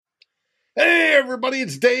Hey, everybody,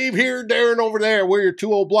 it's Dave here, Darren over there. We're your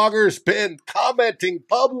two old bloggers, been commenting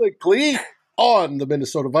publicly on the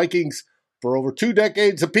Minnesota Vikings for over 2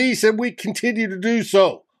 decades apiece, and we continue to do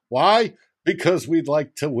so. Why? Because we'd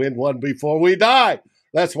like to win one before we die.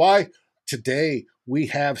 That's why today we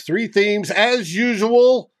have 3 themes as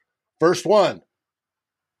usual. First one,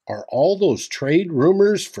 are all those trade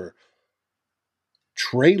rumors for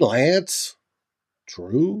Trey Lance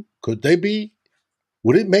true? Could they be?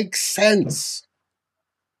 Would it make sense?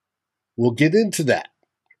 We'll get into that.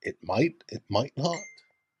 It might not.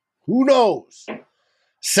 Who knows?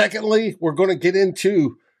 Secondly, we're going to get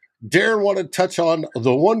into, Darren wanted to touch on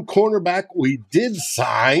the one cornerback we did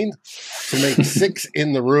sign to make 6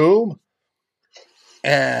 in the room,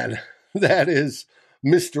 and that is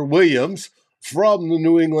Mr. Williams from the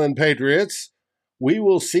New England Patriots. We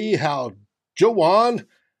will see how Juwan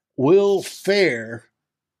will fare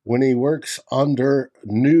when he works under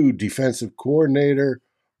new defensive coordinator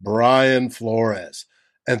Brian Flores.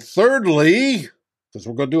 And thirdly, because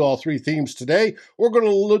we're going to do all 3 themes today, we're going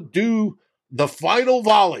to do the final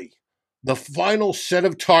volley, the final set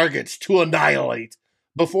of targets to annihilate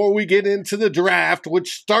before we get into the draft,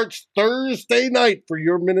 which starts Thursday night for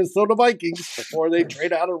your Minnesota Vikings before they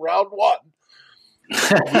trade out of round 1.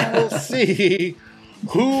 We will see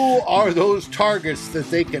who are those targets that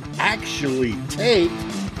they can actually take,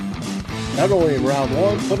 not only in round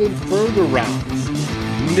 1, but in further rounds.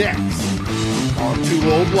 Next, on Two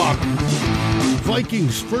Old Bloggers.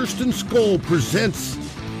 Vikings First and Skol presents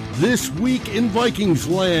This Week in Vikings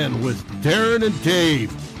Land with Darren and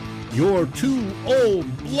Dave, your 2 old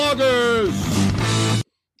bloggers.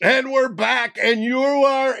 And we're back, and you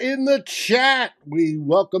are in the chat. We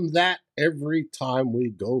welcome that every time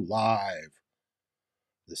we go live.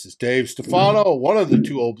 This is Dave Stefano, one of the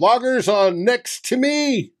 2 old bloggers on Next to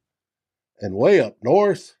Me. And way up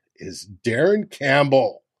north is Darren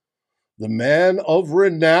Campbell, the man of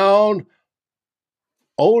renown,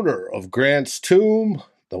 owner of Grant's Tomb,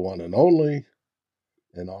 the one and only,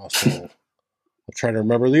 and also, I'm trying to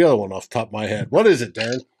remember the other one off the top of my head. What is it,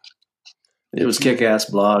 Darren? It was Kick-Ass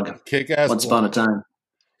Blog. Kick-Ass Once Blog. Upon a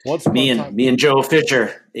Time. Me and Joe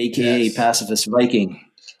Fisher, a.k.a. Yes. Pacifist Viking.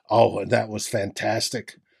 Oh, and that was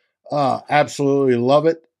fantastic. Absolutely love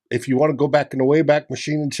it. If you want to go back in the Wayback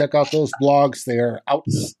Machine and check out those blogs, they are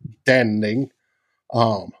outstanding.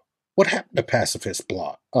 What happened to Pacifist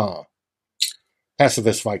Blog?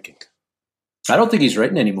 Pacifist Viking. I don't think he's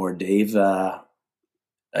writing anymore, Dave.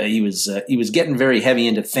 He was getting very heavy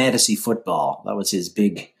into fantasy football. That was his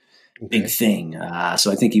big thing.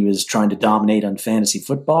 So I think he was trying to dominate on fantasy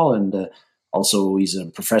football, and also he's a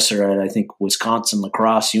professor at, I think, Wisconsin La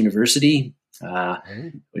Crosse University.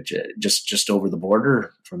 Which just over the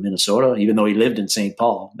border from Minnesota, even though he lived in St.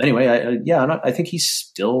 Paul. Anyway, I think he's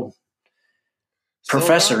still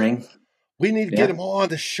professoring. We need to get him on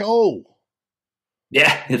the show.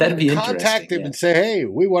 Yeah, that'd be interesting. Contact him and say, hey,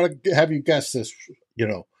 we want to have you guest this,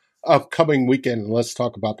 upcoming weekend, and let's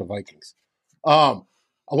talk about the Vikings. I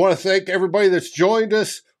want to thank everybody that's joined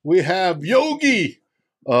us. We have Yogi.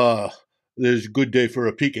 There's a good day for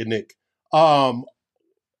a picnic.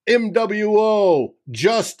 MWO,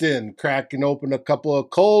 Justin, cracking open a couple of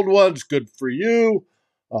cold ones. Good for you.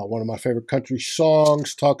 One of my favorite country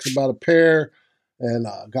songs talks about a pair and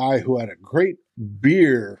a guy who had a great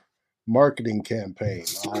beer marketing campaign.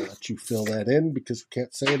 I'll let you fill that in because we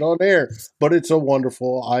can't say it on air, but it's a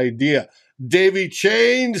wonderful idea. Davey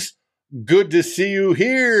Chains, good to see you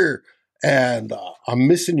here. And I'm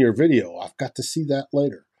missing your video. I've got to see that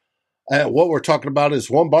later. What we're talking about is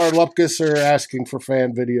One Bar Lupkus are asking for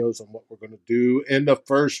fan videos on what we're going to do in the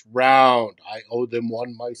first round. I owe them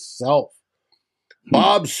one myself.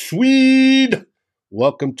 Bob Swede,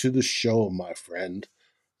 welcome to the show, my friend.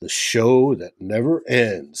 The show that never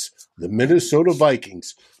ends. The Minnesota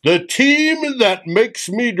Vikings, the team that makes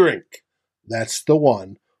me drink. That's the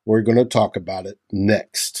one. We're going to talk about it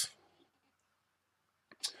next.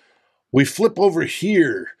 We flip over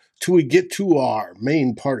here till we get to our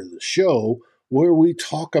main part of the show where we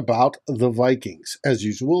talk about the Vikings. As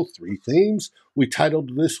usual, 3 themes. We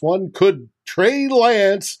titled this one, Could Trey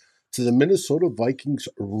Lance to the Minnesota Vikings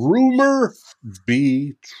rumor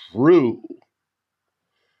be true?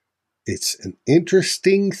 It's an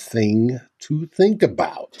interesting thing to think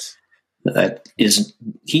about. That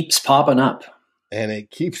keeps popping up. And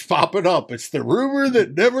it keeps popping up. It's the rumor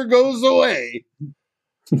that never goes away.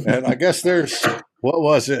 And I guess there's... What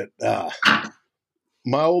was it?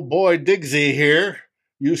 My old boy Diggsy here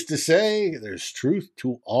used to say, there's truth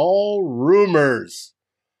to all rumors.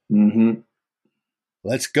 Mm-hmm.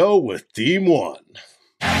 Let's go with Theme 1.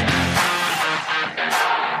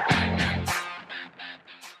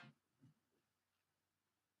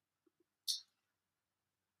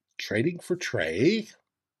 trading for Trey.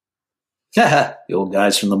 The old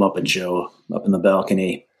guys from the Muppet Show up in the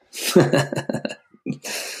balcony.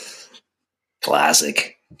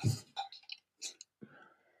 Classic.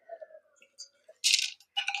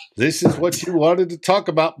 This is what you wanted to talk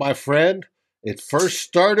about, my friend. It first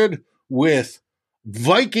started with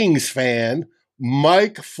Vikings fan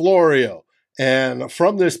Mike Florio. And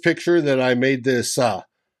from this picture that I made this sort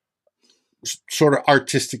of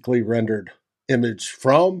artistically rendered image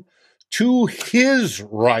from, to his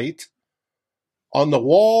right, on the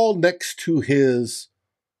wall next to his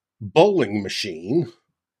bowling machine,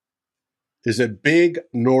 is a big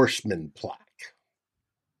Norseman plaque.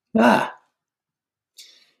 Yeah,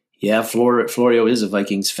 Florio is a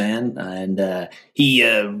Vikings fan, and he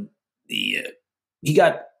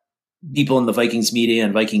got people in the Vikings media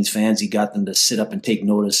and Vikings fans. He got them to sit up and take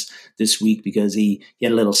notice this week because he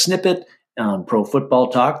had a little snippet on Pro Football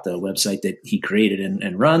Talk, the website that he created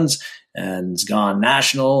and runs, and has gone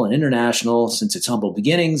national and international since its humble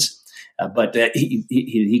beginnings. But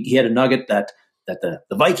he had a nugget that the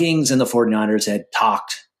Vikings and the 49ers had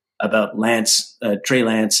talked about Trey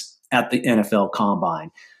Lance at the NFL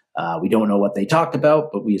Combine. We don't know what they talked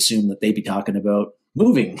about, but we assume that they'd be talking about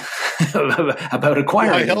moving, about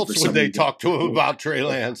acquiring. Why else would they talk to him about Trey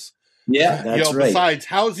Lance? Yeah, that's right. Besides,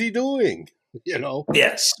 how's he doing?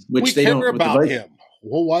 Yes, which we they care don't about him.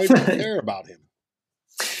 Well, why do we care about him?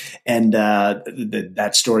 And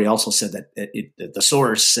that story also said that the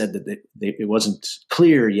source said that it wasn't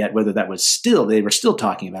clear yet whether that was they were still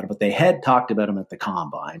talking about it, but they had talked about him at the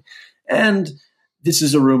Combine. And this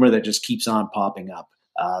is a rumor that just keeps on popping up.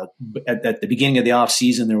 At the beginning of the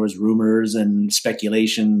offseason, there was rumors and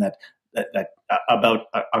speculation that about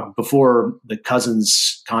before the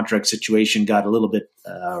Cousins contract situation got a little bit,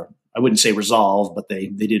 I wouldn't say resolved, but they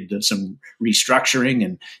did some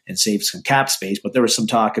restructuring and saved some cap space. But there was some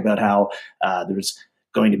talk about how there was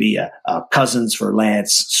going to be a Cousins for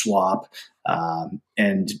Lance swap,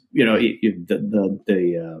 and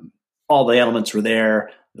all the elements were there.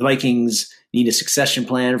 The Vikings need a succession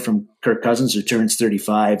plan from Kirk Cousins, who turns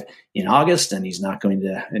 35 in August, and he's no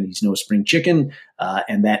spring chicken.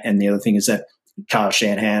 And the other thing is that Kyle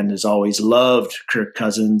Shanahan has always loved Kirk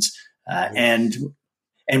Cousins, and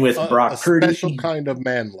with Brock Purdy, a special kind of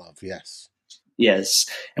man love, yes. Yes,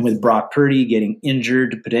 and with Brock Purdy getting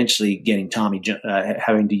injured, potentially getting having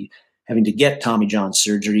to get Tommy John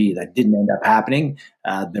surgery that didn't end up happening.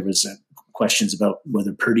 There was questions about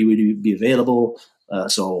whether Purdy would be available.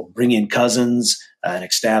 So bring in Cousins, an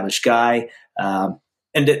established guy, and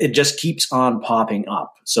it just keeps on popping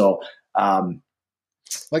up. So,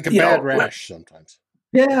 like a bad rash sometimes.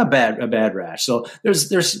 Yeah, a bad rash. So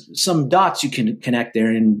there's some dots you can connect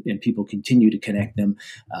there, and people continue to connect them.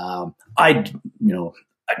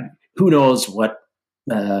 Who knows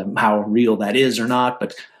how real that is or not?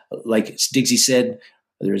 But like Diggsy said,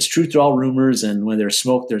 there is truth to all rumors, and when there's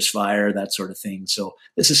smoke, there's fire, that sort of thing. So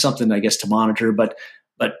this is something, I guess, to monitor. But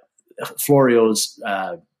Florio's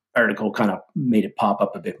article kind of made it pop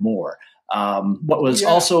up a bit more. What was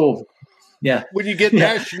also, when you get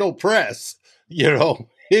national press,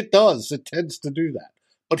 it does. It tends to do that.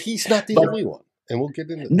 But he's not the only one, and we'll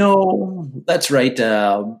get into that. No, that's right.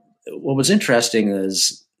 What was interesting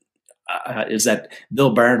is that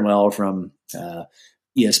Bill Barnwell from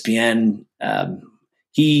ESPN.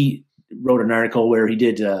 He wrote an article where he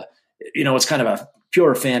did, it's kind of a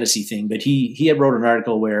pure fantasy thing, but he had wrote an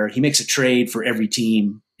article where he makes a trade for every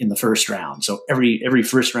team in the first round. So every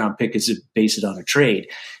first round pick is based on a trade.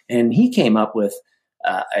 And he came up with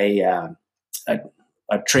a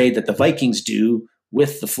trade that the Vikings do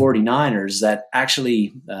with the 49ers that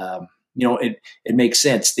actually, it makes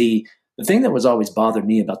sense. The thing that was always bothered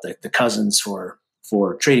me about the Cousins for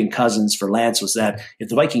trading Cousins for Lance was that if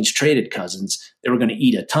the Vikings traded Cousins, they were going to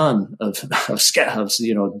eat a ton of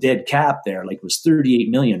dead cap there, like it was $38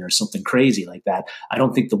 million or something crazy like that. I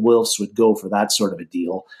don't think the Wilfs would go for that sort of a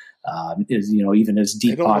deal, even as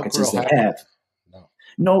deep pockets as they have.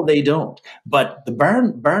 No, they don't. But the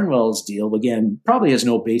Barnwell's deal, again, probably has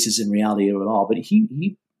no basis in reality at all, but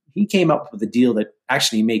he came up with a deal that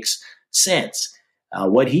actually makes sense.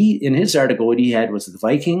 In his article, what he had was that the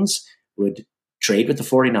Vikings would trade with the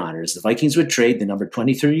 49ers. The Vikings would trade the number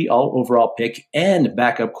 23 overall pick and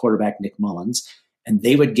backup quarterback Nick Mullins, and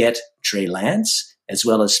they would get Trey Lance, as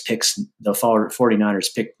well as picks. The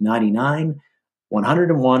 49ers picked 99,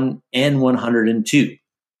 101, and 102.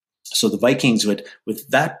 So the Vikings would, with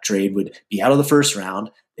that trade, would be out of the first round.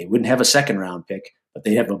 They wouldn't have a second round pick, but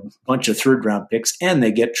they have a bunch of third round picks, and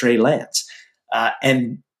they get Trey Lance.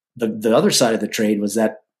 And the other side of the trade was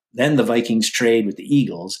that then the Vikings trade with the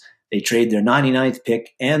Eagles. They trade their 99th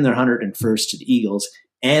pick and their 101st to the Eagles,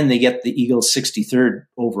 and they get the Eagles' 63rd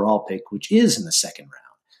overall pick, which is in the second round.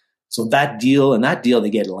 So that deal, they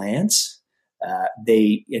get Lance.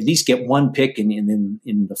 They at least get one pick in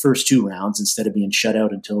the first two rounds instead of being shut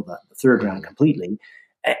out until the third round completely.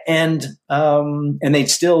 And they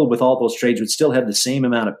still, with all those trades, would still have the same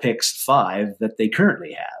amount of picks, 5, that they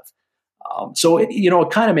currently have. So it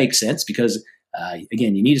kind of makes sense because,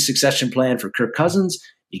 again, you need a succession plan for Kirk Cousins.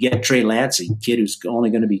 You get Trey Lance, a kid who's only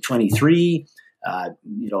going to be 23,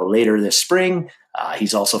 later this spring.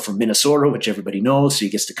 He's also from Minnesota, which everybody knows, so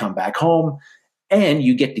he gets to come back home. And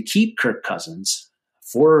you get to keep Kirk Cousins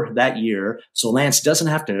for that year, so Lance doesn't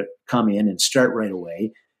have to come in and start right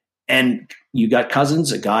away. And you got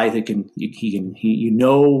Cousins, a guy that you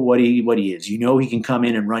know what he is. You know he can come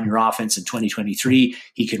in and run your offense in 2023.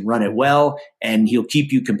 He can run it well, and he'll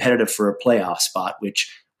keep you competitive for a playoff spot,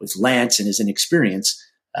 which with Lance and his inexperience,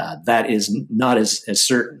 that is not as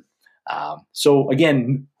certain. So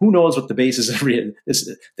again, who knows what the basis of this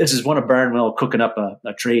is? One of Barnwell cooking up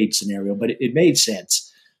a trade scenario, but it made sense.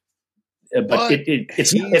 But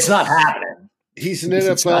it's not happening. He's an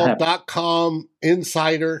NFL.com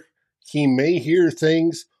insider. He may hear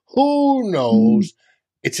things. Who knows?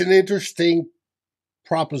 It's an interesting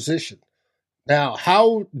proposition. Now,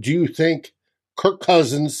 how do you think Kirk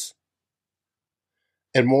Cousins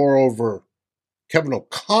and moreover Kevin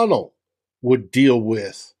O'Connell would deal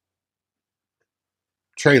with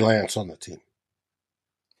Trey Lance on the team?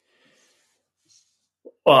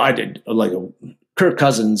 Well, Kirk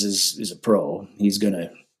Cousins is a pro. He's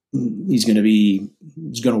gonna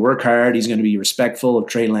work hard. He's going to be respectful of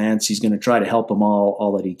Trey Lance. He's going to try to help him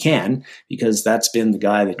all that he can, because that's been the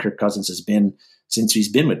guy that Kirk Cousins has been since he's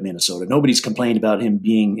been with Minnesota. Nobody's complained about him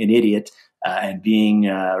being an idiot and being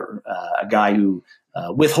a guy who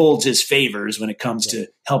withholds his favors when it comes to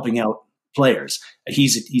helping out players.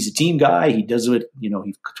 He's a team guy. He does what, he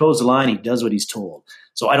toes the line. He does what he's told.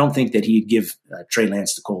 So I don't think that he'd give Trey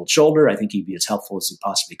Lance the cold shoulder. I think he'd be as helpful as he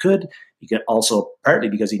possibly could. He could also, partly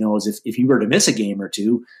because he knows if he were to miss a game or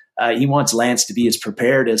two, he wants Lance to be as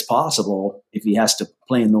prepared as possible if he has to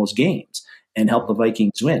play in those games and help the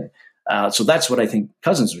Vikings win. So that's what I think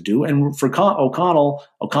Cousins would do. And for O'Connell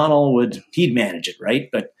he'd manage it, right?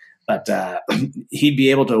 But he'd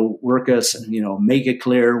be able to work us, make it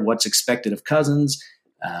clear what's expected of Cousins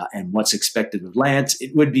and what's expected of Lance.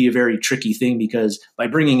 It would be a very tricky thing, because by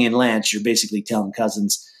bringing in Lance, you're basically telling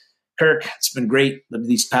Cousins, Kirk, it's been great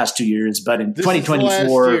these past 2 years, but in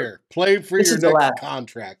 2024, play for your next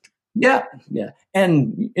contract. Yeah.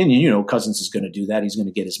 And Cousins is going to do that. He's going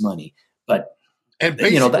to get his money. And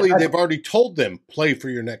basically, they've already told them, play for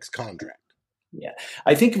your next contract. Yeah.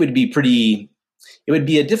 I think it would be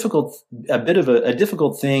a bit of a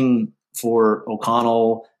difficult thing for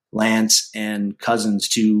O'Connell, Lance, and Cousins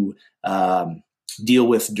to deal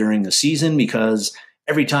with during the season, because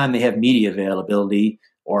every time they have media availability,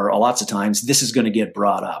 or lots of times, this is going to get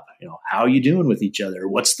brought up. How are you doing with each other?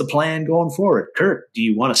 What's the plan going forward? Kirk, do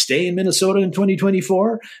you want to stay in Minnesota in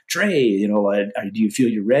 2024? Trey, do you feel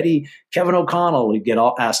you're ready? Kevin O'Connell, we get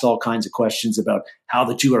asked all kinds of questions about how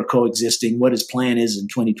the two are coexisting, what his plan is in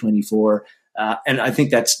 2024. And I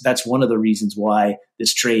think that's one of the reasons why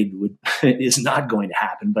this trade is not going to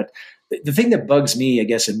happen. But the thing that bugs me, I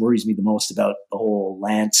guess, and worries me the most about the whole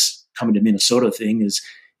Lance coming to Minnesota thing is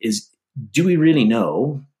do we really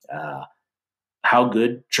know how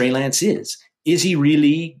good Trey Lance is? Is he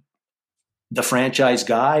really the franchise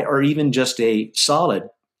guy, or even just a solid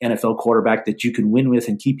NFL quarterback that you can win with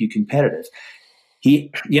and keep you competitive?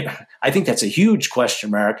 I think that's a huge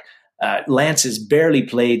question mark. Lance has barely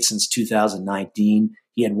played since 2019.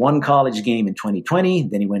 He had one college game in 2020.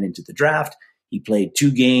 Then he went into the draft. He played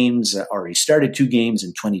 2 games, or he started 2 games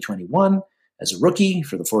in 2021 as a rookie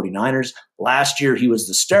for the 49ers. Last year, he was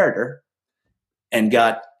the starter and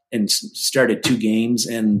started 2 games.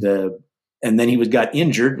 And then he got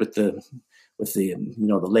injured with the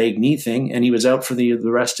leg knee thing, and he was out for the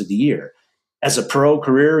rest of the year. As a pro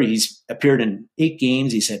career, he's appeared in 8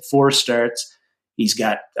 games. He's had 4 starts. He's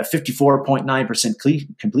got a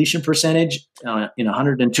 54.9% completion percentage in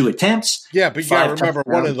 102 attempts. Yeah, but you got to remember,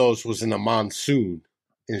 one of those was in a monsoon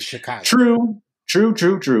in Chicago.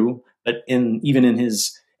 True. But even in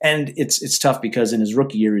his, and it's tough because in his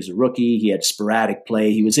rookie year, he's a rookie. He had sporadic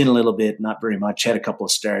play. He was in a little bit, not very much. Had a couple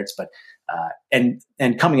of starts, but and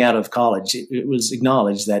coming out of college, it was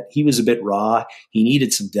acknowledged that he was a bit raw. He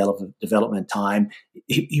needed some development time.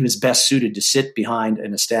 He was best suited to sit behind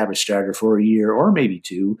an established starter for a year or maybe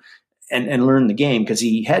 2 and learn the game, because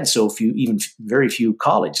he had very few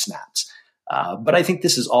college snaps. But I think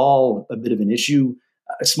this is all a bit of an issue.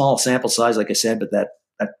 a small sample size, like I said, but that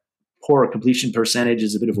poor completion percentage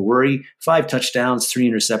is a bit of a worry. 5 touchdowns, 3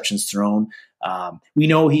 interceptions thrown. We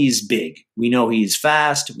know he's big. We know he's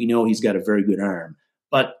fast. We know he's got a very good arm.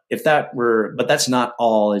 But that's not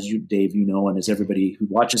all, as you, Dave, and as everybody who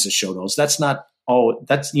watches the show knows, that's not all.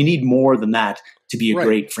 You need more than that to be a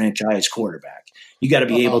great franchise quarterback. You got to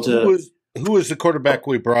be able to. Who was the quarterback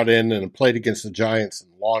we brought in and played against the Giants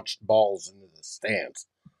and launched balls into the stands?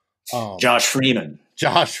 Josh Freeman.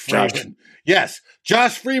 Yes,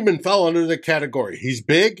 Josh Freeman fell under the category. He's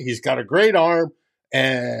big. He's got a great arm.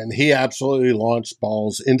 And he absolutely launched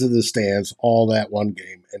balls into the stands all that one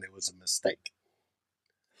game, and it was a mistake.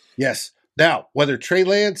 Yes. Now, whether Trey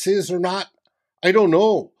Lance is or not, I don't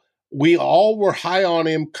know. We all were high on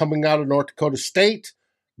him coming out of North Dakota State.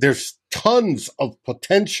 There's tons of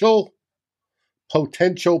potential, and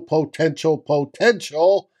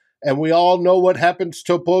we all know what happens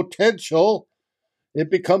to potential. It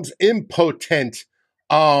becomes impotent,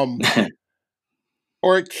 or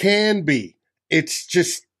it can be.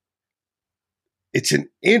 It's an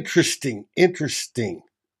interesting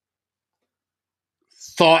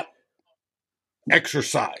thought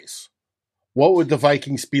exercise. What would the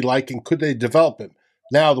Vikings be like, and could they develop him?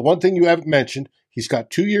 Now, the one thing you haven't mentioned, he's got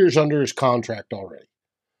 2 years under his contract already.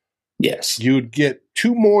 Yes. You'd get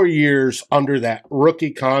 2 more years under that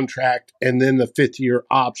rookie contract and then the 5th-year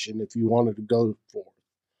option if you wanted to go for it.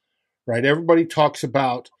 Right? Everybody talks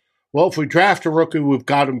about, well, if we draft a rookie, we've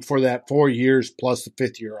got him for that 4 years plus the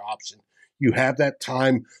 5th-year option. You have that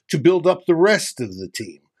time to build up the rest of the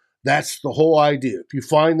team. That's the whole idea. If you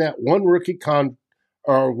find that one rookie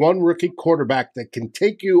quarterback that can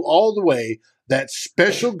take you all the way, that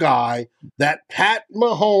special guy, that Pat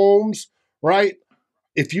Mahomes, right?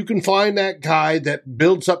 If you can find that guy that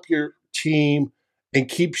builds up your team and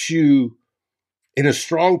keeps you in a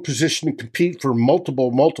strong position to compete for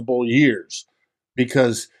multiple years,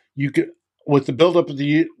 because you can, with the buildup of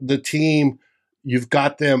the team, you've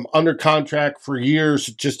got them under contract for years.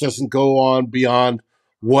 It just doesn't go on beyond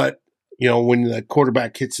what, when the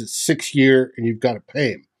quarterback hits his 6th year and you've got to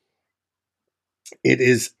pay him. It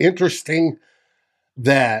is interesting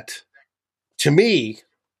that, to me,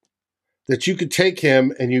 that you could take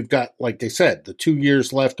him and you've got, like they said, the 2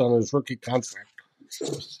 years left on his rookie contract,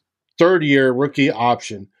 3rd-year rookie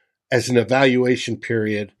option as an evaluation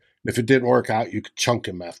period. If it didn't work out, you could chunk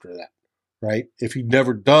him after that, right? If he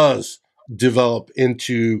never does develop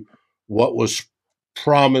into what was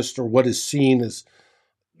promised or what is seen as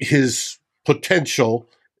his potential,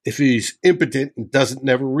 if he's impotent and doesn't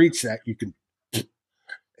never reach that, and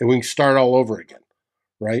we can start all over again,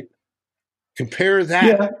 right? Compare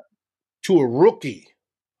that to a rookie,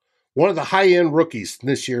 one of the high-end rookies in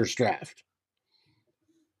this year's draft.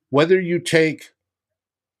 Whether you take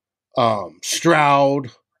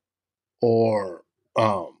Stroud or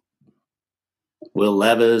Will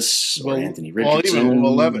Levis or Anthony Richardson. Even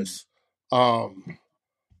Will Levis.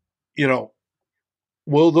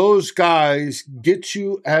 Will those guys get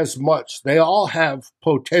you as much? They all have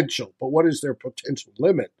potential, but what is their potential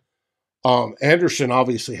limit? Anderson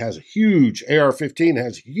obviously has a huge, AR-15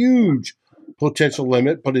 has a huge potential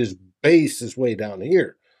limit, but his base is way down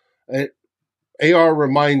here. AR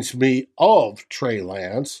reminds me of Trey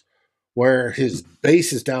Lance, where his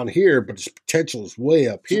base is down here, but his potential is way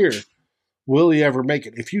up here. Will he ever make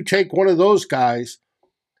it? If you take one of those guys,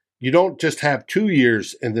 you don't just have 2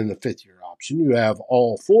 years and then the 5th-year option. You have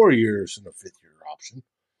all 4 years and the 5th-year option.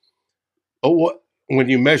 But when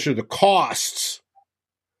you measure the costs,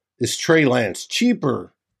 is Trey Lance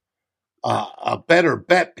cheaper? A better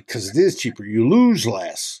bet because it is cheaper. You lose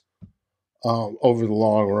less over the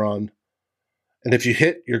long run. And if you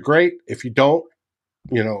hit, you're great. If you don't,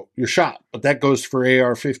 you're shot. But that goes for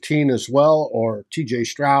AR-15 as well, or TJ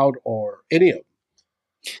Stroud, or any of them.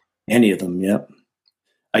 Any of them, yep.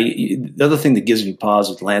 The other thing that gives me pause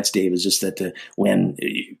with Lance, Dave, is just that the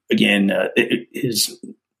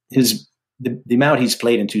amount he's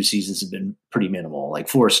played in 2 seasons has been pretty minimal, like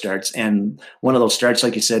 4 starts. And one of those starts,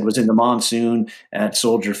 like you said, was in the monsoon at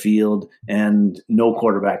Soldier Field, and no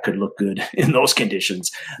quarterback could look good in those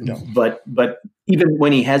conditions. No. But even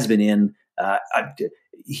when he has been in,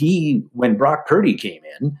 when Brock Purdy came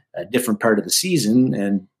in, a different part of the season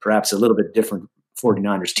and perhaps a little bit different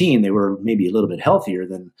 49ers team, they were maybe a little bit healthier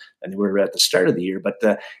than they were at the start of the year, but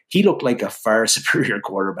he looked like a far superior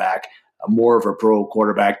quarterback, more of a pro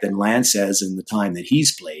quarterback than Lance has in the time that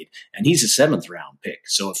he's played. And he's a 7th-round pick.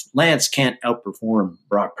 So if Lance can't outperform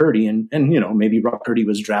Brock Purdy, and maybe Brock Purdy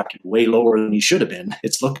was drafted way lower than he should have been,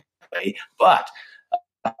 it's looking that way, but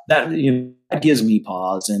that gives me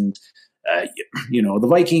pause. And The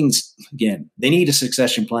Vikings, again, they need a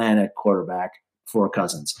succession plan at quarterback for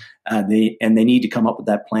Cousins. They need to come up with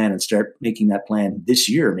that plan and start making that plan this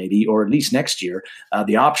year, maybe, or at least next year.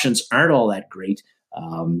 The options aren't all that great.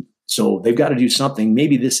 So they've got to do something.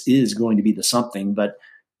 Maybe this is going to be the something, but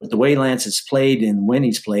the way Lance has played and when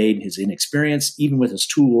he's played, his inexperience, even with his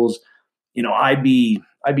tools, I'd be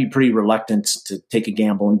pretty reluctant to take a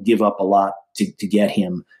gamble and give up a lot to get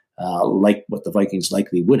him, like what the Vikings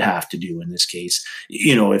likely would have to do in this case.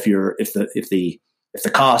 If the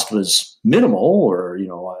cost was minimal or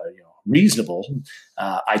reasonable,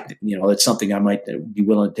 that's something I might be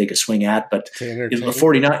willing to take a swing at. But the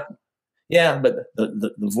 49, but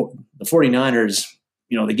the 49ers,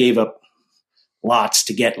 they gave up lots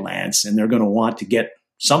to get Lance, and they're going to want to get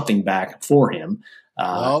something back for him.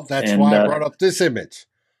 That's why I brought up this image.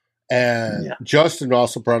 And Justin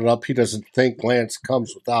also brought it up. He doesn't think Lance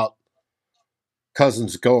comes without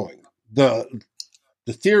Cousins going. The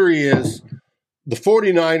theory is the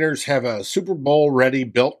 49ers have a Super Bowl-ready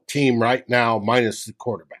built team right now, minus the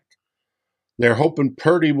quarterback. They're hoping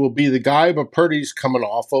Purdy will be the guy, but Purdy's coming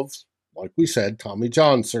off of, like we said, Tommy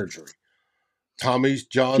John surgery. He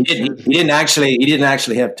didn't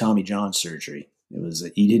actually have Tommy John surgery.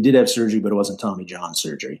 He did have surgery, but it wasn't Tommy John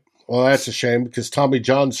surgery. Well, that's a shame because Tommy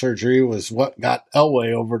John surgery was what got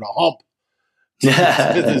Elway over the hump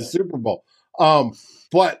to the Super Bowl.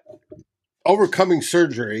 But overcoming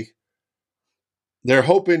surgery, they're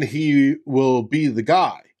hoping he will be the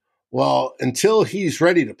guy. Well, until he's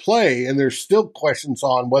ready to play, and there's still questions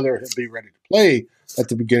on whether he'll be ready to play at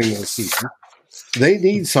the beginning of the season, they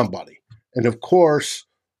need somebody. And, of course,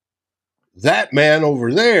 that man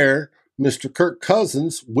over there, Mr. Kirk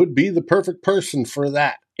Cousins, would be the perfect person for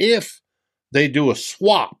that if they do a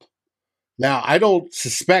swap. Now, I don't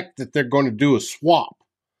suspect that they're going to do a swap.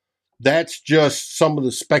 That's just some of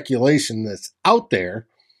the speculation that's out there.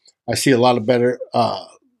 I see a lot of better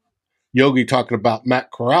Yogi talking about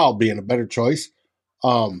Matt Corral being a better choice.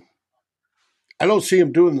 I don't see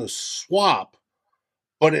him doing the swap,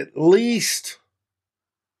 but at least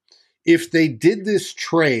if they did this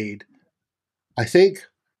trade, I think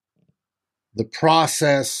the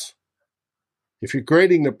process, if you're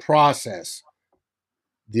grading the process,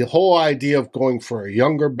 the whole idea of going for a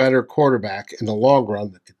younger, better quarterback in the long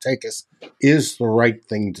run that could take us is the right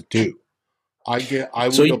thing to do. I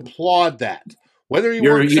would applaud that. Whether he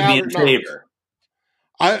works out or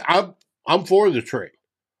not, I'm for the trade.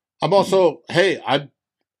 I'm also,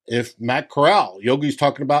 if Matt Corral, Yogi's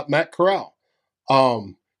talking about Matt Corral.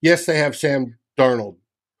 Yes, they have Sam Darnold,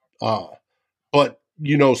 but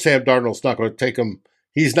Sam Darnold's not going to take him.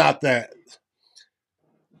 He's not the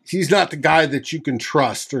guy that you can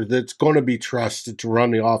trust or that's going to be trusted to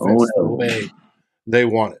run the offense the way they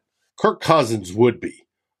want it. Kirk Cousins would be.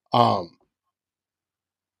 But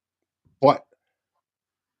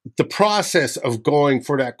the process of going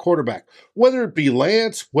for that quarterback, whether it be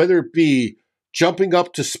Lance, whether it be jumping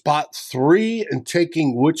up to spot 3 and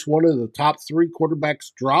taking which one of the top 3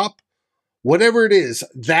 quarterbacks drop, whatever it is,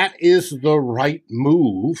 that is the right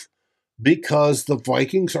move because the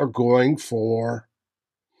Vikings are going for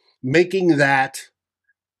making that,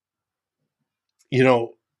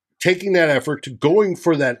 taking that effort to going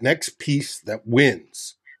for that next piece that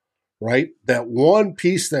wins, right? That one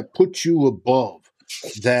piece that puts you above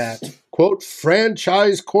that, quote,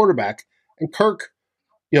 franchise quarterback. And Kirk,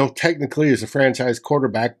 technically is a franchise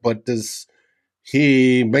quarterback, but does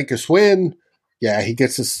he make us win? Yeah, he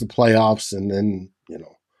gets us to the playoffs, and then,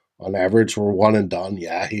 on average, we're one and done.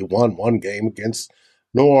 Yeah, he won one game against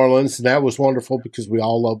New Orleans, and that was wonderful because we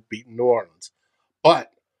all love beating New Orleans.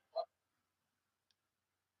 But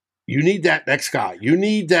you need that next guy. You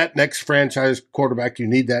need that next franchise quarterback. You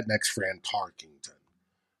need that next Fran Tarkington.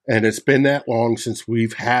 And it's been that long since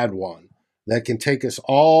we've had one that can take us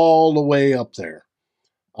all the way up there.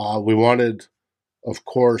 We wanted, of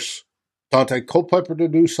course, Dante Culpepper to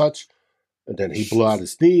do such, and then he blew out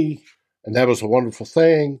his knee, and that was a wonderful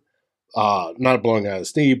thing. Not blowing out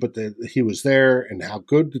his knee, but he was there and how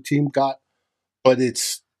good the team got. But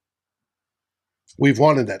we've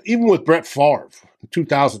wanted that. Even with Brett Favre in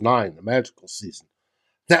 2009, the magical season.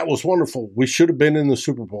 That was wonderful. We should have been in the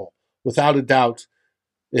Super Bowl, without a doubt,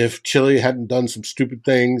 if Chile hadn't done some stupid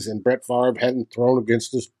things and Brett Favre hadn't thrown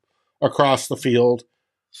against us across the field.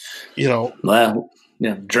 Well,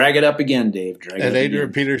 yeah, drag it up again, Dave. And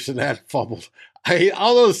Adrian Peterson had fumbled.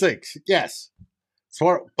 All those things, yes.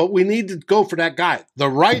 But we need to go for that guy. The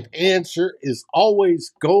right answer is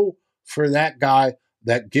always go for that guy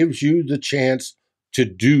that gives you the chance to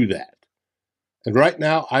do that. And right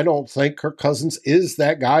now, I don't think Kirk Cousins is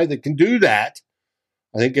that guy that can do that.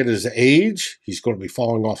 I think at his age, he's going to be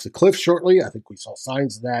falling off the cliff shortly. I think we saw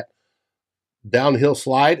signs of that downhill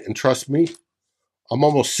slide. And trust me, I'm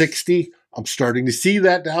almost 60. I'm starting to see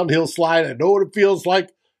that downhill slide. I know what it feels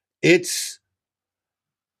like. It's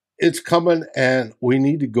coming, and we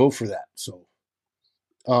need to go for that. So,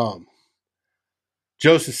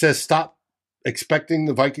 Joseph says, stop expecting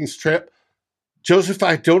the Vikings trip. Joseph,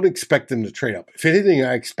 I don't expect them to trade up. If anything,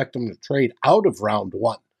 I expect them to trade out of round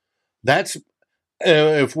one. That's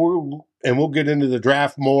we'll get into the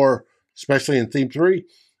draft more, especially in theme 3.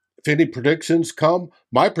 If any predictions come,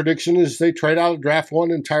 my prediction is they trade out of draft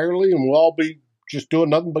 1 entirely, and we'll all be just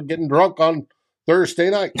doing nothing but getting drunk on Thursday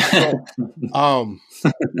night. So,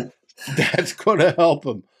 that's going to help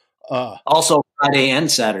them. Also Friday and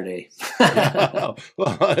Saturday.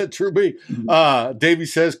 True be. Davey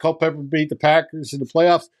says Culpepper beat the Packers in the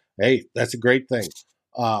playoffs. Hey, that's a great thing.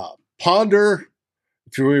 Ponder,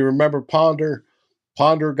 if you remember Ponder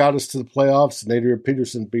got us to the playoffs, and Adrian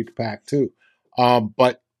Peterson beat the Pack too.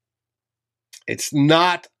 But it's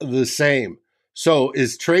not the same. So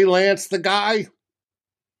is Trey Lance the guy?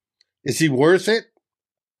 Is he worth it?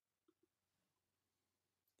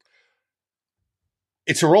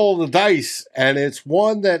 It's a roll of the dice, and it's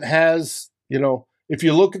one that has, if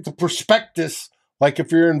you look at the prospectus, like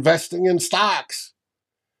if you're investing in stocks.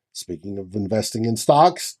 Speaking of investing in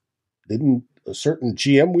stocks, didn't a certain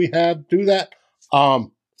GM we have do that?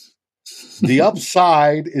 The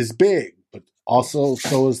upside is big, but also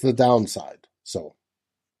so is the downside. So,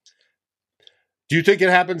 do you think it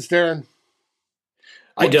happens, Darren?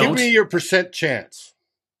 I don't. Give me your percent chance.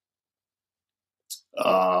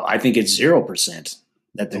 I think it's 0%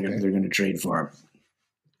 that they're going to trade for him.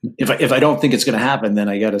 If I don't think it's going to happen, then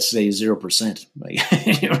I got to say 0%.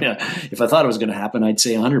 If I thought it was going to happen, I'd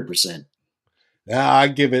say 100%. Yeah, I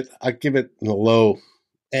give it in the low,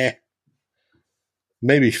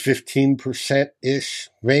 maybe 15% ish,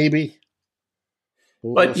 maybe.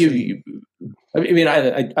 But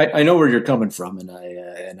I know where you're coming from, and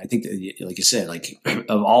I think that, like you said, like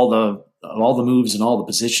of all the moves and all the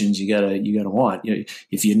positions you gotta want.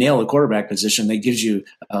 If you nail the quarterback position, that gives you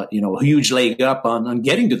a huge leg up on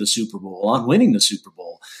getting to the Super Bowl, on winning the Super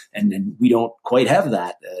Bowl, and we don't quite have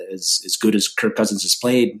that as good as Kirk Cousins has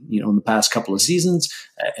played, in the past couple of seasons,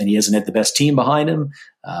 and he hasn't had the best team behind him.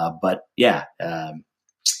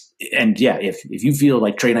 If you feel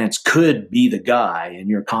like Trey Lance could be the guy and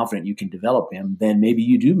you're confident you can develop him, then maybe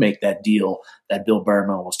you do make that deal that Bill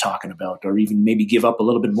Barnwell was talking about, or even maybe give up a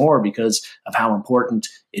little bit more because of how important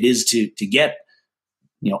it is to get,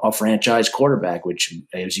 a franchise quarterback, which,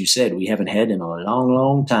 as you said, we haven't had in a long,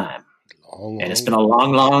 long time. And it's been a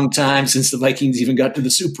long, long time since the Vikings even got to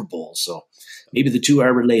the Super Bowl. So maybe the two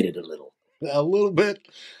are related a little. A little bit.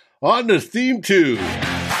 On to theme 2.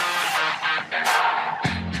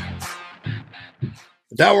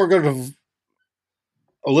 Now we're going to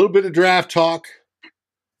a little bit of draft talk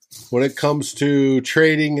when it comes to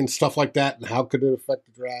trading and stuff like that, and how could it affect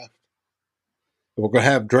the draft. We're going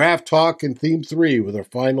to have draft talk in theme 3 with our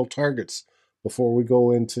final targets before we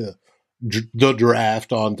go into the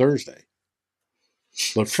draft on Thursday.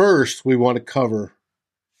 But first, we want to cover,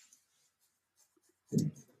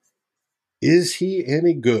 is he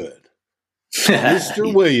any good?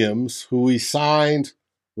 Mr. Williams, who we signed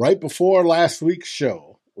right before last week's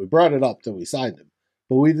show. We brought it up that we signed him,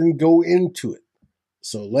 but we didn't go into it.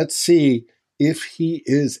 So let's see if he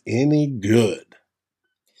is any good.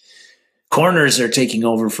 Corners are taking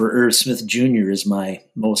over for Irv Smith Jr. is my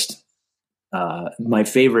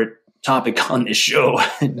favorite topic on this show,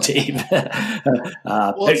 Dave.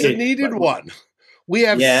 Well, it's a needed one. We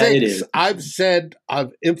have 6.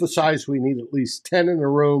 I've emphasized we need at least 10 in a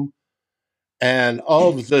room. And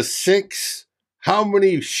of the 6, how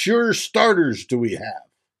many sure starters do we have?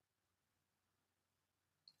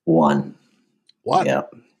 1. Yeah.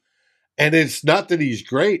 And it's not that he's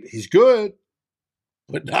great. He's good,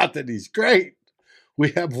 but not that he's great. We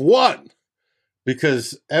have 1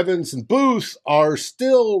 because Evans and Booth are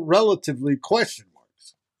still relatively question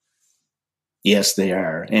marks. Yes, they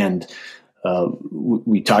are. And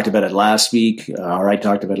we talked about it last week, or I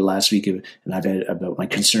talked about it last week, and I've had about my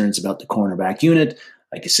concerns about the cornerback unit.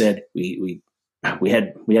 Like I said, we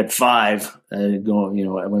had 5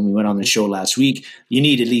 going. When we went on the show last week, you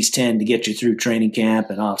need at least 10 to get you through training camp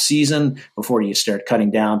and off season before you start cutting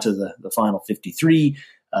down to the final 53.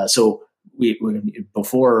 So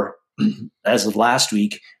before, as of last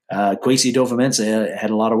week, Kwesi Adofo-Mensah had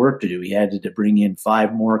a lot of work to do. He had to bring in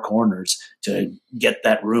 5 more corners to get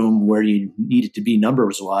that room where you need it to be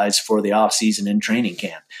numbers-wise for the offseason and training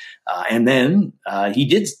camp. And then he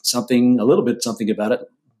did something about it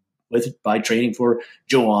by trading for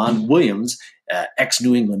Joanne Williams,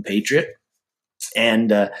 ex-New England Patriot,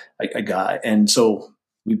 and a guy. And so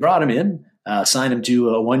we brought him in, signed him to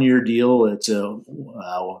a 1-year deal. It's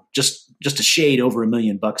just a shade over $1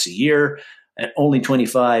 million a year, and only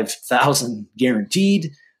 25,000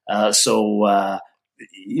 guaranteed. And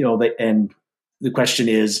the question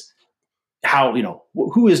is, how,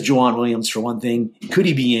 who is Juwan Williams, for one thing? Could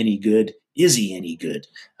he be any good? Is he any good?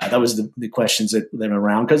 That was the questions that went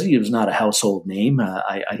around, because he was not a household name,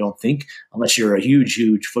 I don't think, unless you're a huge,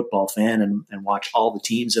 huge football fan and watch all the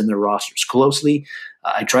teams and their rosters closely.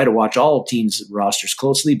 I try to watch all teams' rosters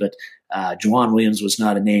closely, but Juwan Williams was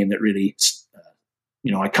not a name that really,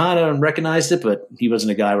 I kind of recognized it, but he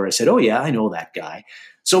wasn't a guy where I said, oh, yeah, I know that guy.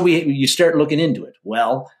 So you start looking into it.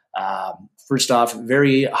 Well, first off,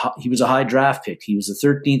 he was a high draft pick. He was the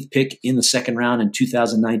 13th pick in the second round in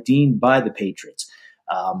 2019 by the Patriots.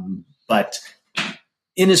 But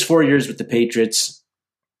in his 4 years with the Patriots,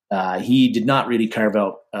 he did not really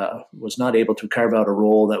was not able to carve out a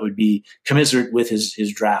role that would be commensurate with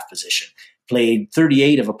his draft position. Played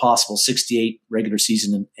 38 of a possible 68 regular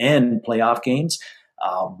season and playoff games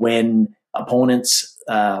when opposing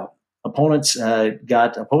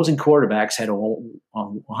quarterbacks had a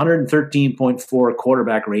 113.4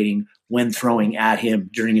 quarterback rating when throwing at him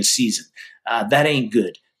during his season. That ain't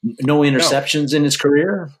good. No interceptions in his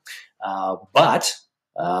career. But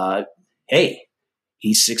hey,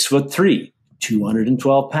 he's 6'3",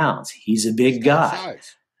 212 pounds. He's a big guy.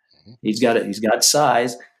 He's got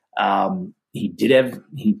size. He did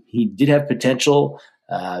have potential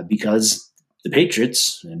because the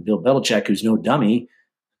Patriots and Bill Belichick, who's no dummy,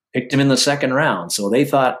 picked him in the second round. So they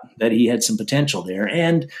thought that he had some potential there.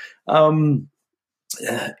 And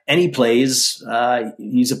he plays,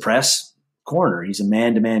 he's a press corner. He's a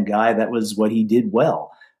man-to-man guy. That was what he did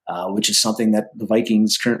well, which is something that the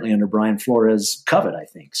Vikings currently under Brian Flores covet, I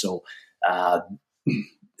think. So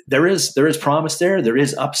there is promise there. There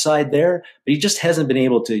is upside there, but he just hasn't been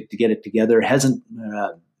able to get it together, hasn't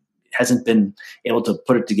been able to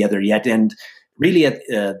put it together yet. And really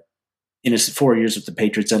in his 4 years with the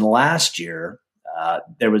Patriots, and last year,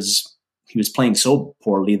 he was playing so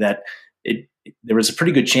poorly that there was a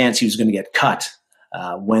pretty good chance he was going to get cut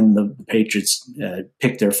when the Patriots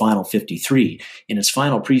picked their final 53. In his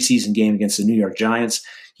final preseason game against the New York Giants,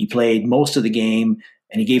 he played most of the game,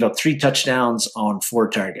 and he gave up 3 touchdowns on 4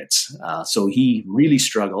 targets. So he really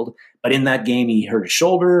struggled. But in that game, he hurt his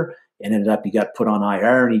shoulder and he got put on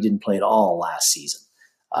IR, and he didn't play at all last season.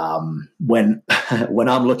 When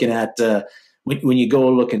I'm looking at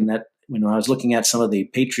when I was looking at some of the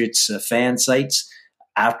Patriots fan sites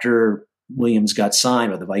after Williams got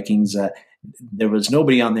signed by the Vikings, there was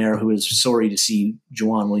nobody on there who was sorry to see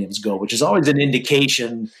Juwan Williams go, which is always an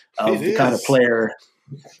indication of the kind of player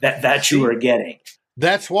that you are getting.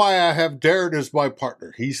 That's why I have Darren as my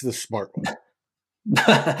partner. He's the smart one.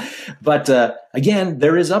 But again,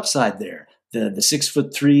 there is upside there. The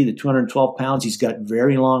 6'3", the 212 pounds, he's got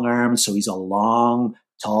very long arms, so he's a long,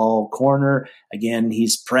 tall corner. Again,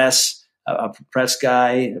 he's a press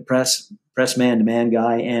man-to-man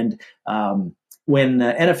guy. And when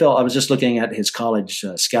NFL, I was just looking at his college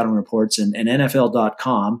scouting reports, and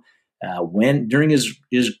NFL.com, during his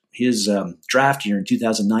draft year in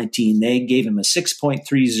 2019, they gave him a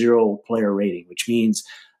 6.30 player rating, which means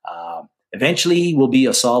eventually he will be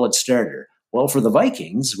a solid starter. Well, for the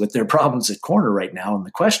Vikings, with their problems at corner right now and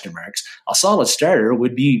the question marks, a solid starter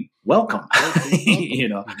would be welcome.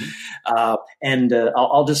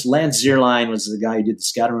 I'll just, Lance Zierlein was the guy who did the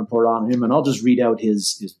scouting report on him, and I'll just read out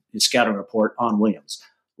his scouting report on Williams.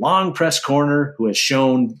 Long press corner who has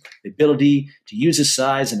shown the ability to use his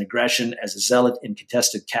size and aggression as a zealot in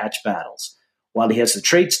contested catch battles. While he has the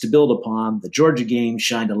traits to build upon, the Georgia game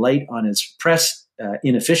shined a light on his press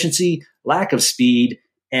inefficiency, lack of speed,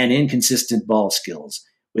 and inconsistent ball skills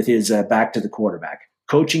with his back to the quarterback.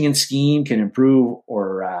 Coaching and scheme can improve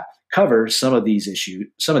or cover some of these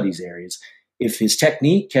areas. If his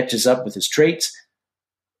technique catches up with his traits,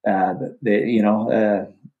 and the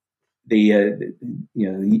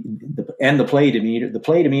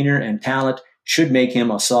play demeanor and talent should make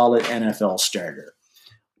him a solid NFL starter.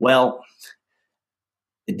 Well,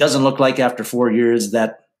 it doesn't look like after 4 years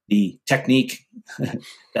that the technique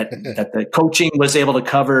that the coaching was able to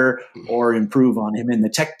cover or improve on him, and the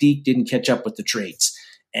technique didn't catch up with the traits.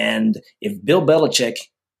 And if Bill Belichick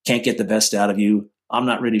can't get the best out of you, I'm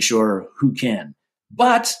not really sure who can.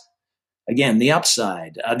 But again, the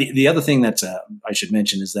upside. The other thing that I should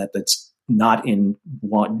mention is that's not in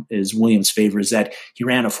what is Williams' favor is that he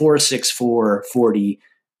ran a 4.64 40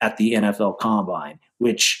 at the NFL Combine,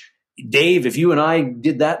 which Dave, if you and I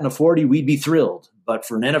did that in a 40, we'd be thrilled. But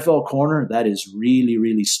for an NFL corner, that is really,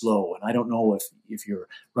 really slow. And I don't know if you're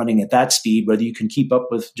running at that speed, whether you can keep up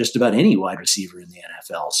with just about any wide receiver in the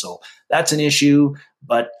NFL. So that's an issue.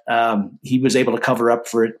 But he was able to cover up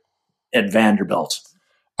for it at Vanderbilt.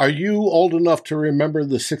 Are you old enough to remember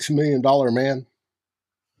the $6 million man?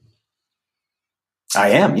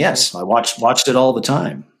 I am, yes. I watched it all the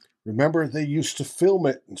time. Remember, they used to film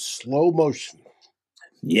it in slow motion.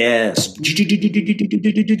 Yes.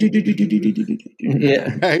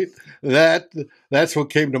 Yeah. Right? That's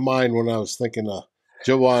what came to mind when I was thinking of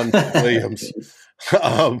Joanne Williams.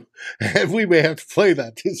 And we may have to play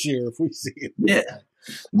that this year if we see it. Yeah,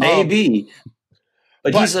 maybe.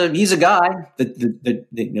 But he's a guy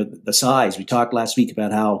that the size. We talked last week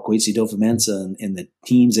about how Kwesi Adofo-Mensah and the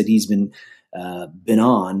teams that he's been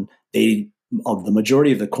on, the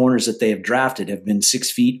majority of the corners that they have drafted have been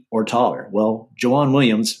 6 feet or taller. Well, Joanne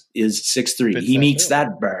Williams is 6'3". He meets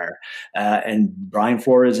that bar. And Brian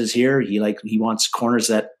Flores is here. He wants corners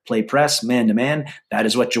that play press man to man. That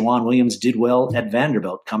is what Joanne Williams did well at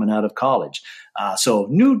Vanderbilt coming out of college. So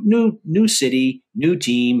new city, new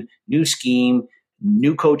team, new scheme,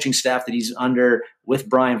 new coaching staff that he's under with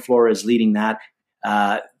Brian Flores leading that.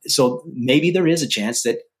 So maybe there is a chance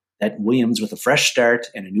that Williams, with a fresh start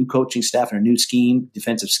and a new coaching staff and a new scheme,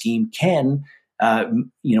 defensive scheme, can,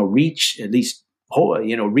 reach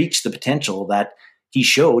the potential that he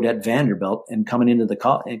showed at Vanderbilt and coming into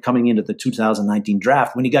the 2019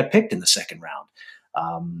 draft when he got picked in the second round.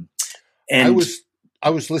 And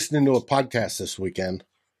I was listening to a podcast this weekend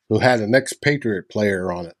who had an ex-Patriot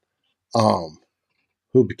player on it,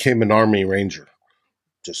 who became an Army Ranger,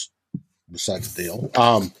 just besides the deal.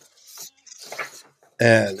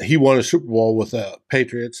 And he won a Super Bowl with the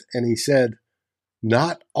Patriots, and he said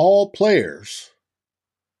not all players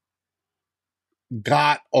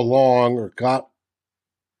got along or got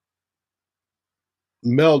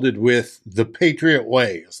melded with the Patriot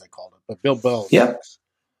way, as they called it, but Bill Belichick's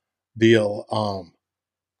deal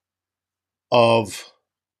of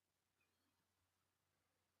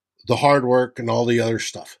the hard work and all the other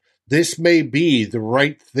stuff. This may be the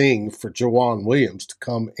right thing for Joanne Williams to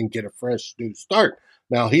come and get a fresh new start.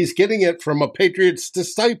 Now, he's getting it from a Patriots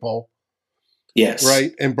disciple, yes,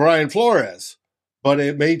 right, and Brian Flores. But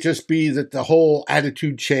it may just be that the whole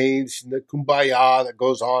attitude change and the kumbaya that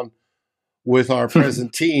goes on with our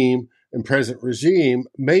present team and present regime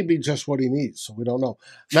may be just what he needs. So we don't know.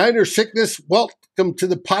 Niner Sickness, welcome to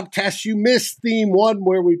the podcast you missed, theme 1,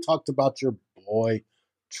 where we talked about your boy,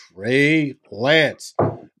 Trey Lance.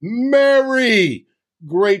 Mary,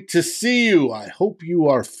 great to see you. I hope you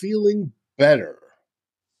are feeling better.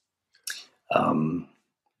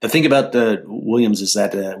 The thing about the Williams is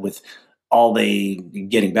that with all they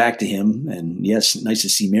getting back to him, and yes, nice to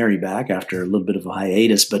see Mary back after a little bit of a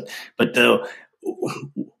hiatus, but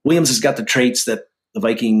Williams has got the traits that the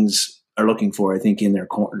Vikings are looking for, I think, in their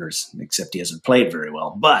corners, except he hasn't played very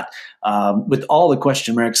well. But with all the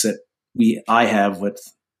question marks that I have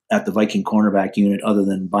at the Viking cornerback unit, other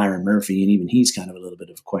than Byron Murphy, and even he's kind of a little bit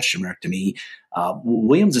of a question mark to me.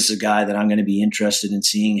 Williams is a guy that I'm going to be interested in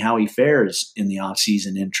seeing how he fares in the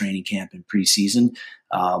offseason, in training camp, and preseason.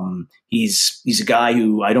 He's a guy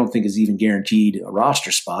who I don't think is even guaranteed a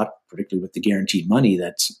roster spot, particularly with the guaranteed money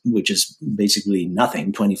which is basically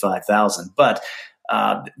nothing, $25,000. But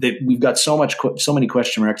we've got so many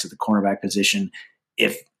question marks at the cornerback position.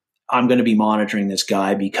 If I'm going to be monitoring this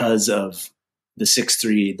guy because of the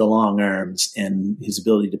 6'3", the long arms, and his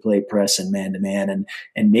ability to play press and man-to-man.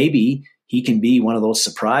 And maybe he can be one of those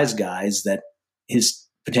surprise guys that his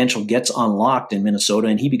potential gets unlocked in Minnesota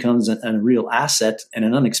and he becomes a real asset and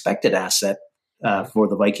an unexpected asset for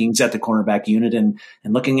the Vikings at the cornerback unit. And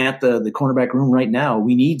looking at the cornerback room right now,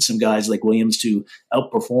 we need some guys like Williams to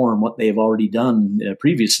outperform what they've already done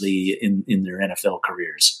previously in their NFL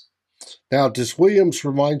careers. Now, does Williams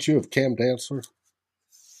remind you of Cam Dantzler?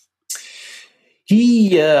 He's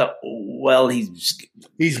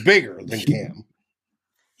bigger than Cam.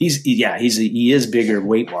 He is bigger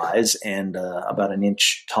weight wise and about an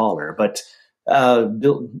inch taller, but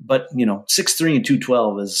 6'3" and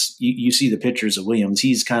 212 is you see the pictures of Williams.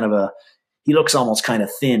 He's he looks almost kind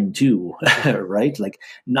of thin too, right? Like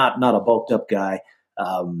not a bulked up guy,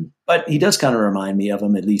 but he does kind of remind me of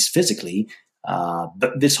him, at least physically.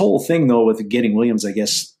 But this whole thing, though, with getting Williams, I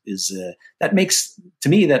guess, is that makes to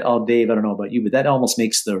me that, Dave, I don't know about you, but that almost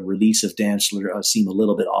makes the release of Dantzler seem a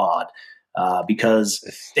little bit odd because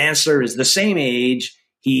Dantzler is the same age.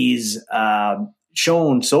 He's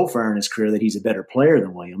shown so far in his career that he's a better player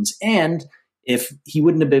than Williams, and if he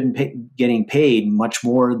wouldn't have been getting paid much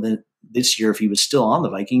more than this year if he was still on the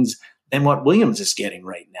Vikings, than what Williams is getting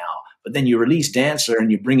right now. But then you release Dantzler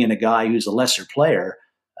and you bring in a guy who's a lesser player.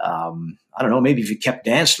 I don't know, maybe if you kept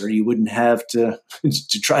Dantzler, you wouldn't have to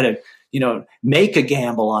try to, make a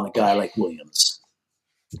gamble on a guy like Williams.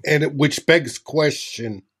 And which begs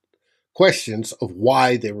questions of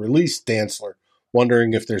why they released Dantzler,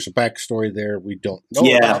 wondering if there's a backstory there we don't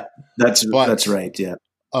know about. That's right, yeah.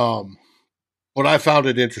 But I found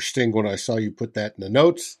it interesting when I saw you put that in the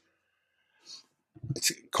notes.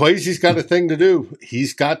 Kwesi's got a thing to do. He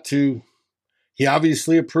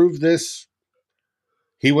obviously approved this.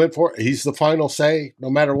 He went for it. He's the final say, no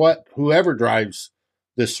matter what, whoever drives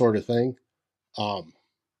this sort of thing.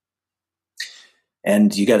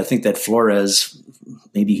 And you got to think that Flores,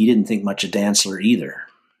 maybe he didn't think much of Dantzler either.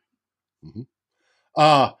 Mm-hmm.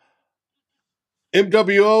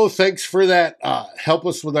 MWO, thanks for that. Help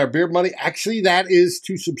us with our beer money. Actually, that is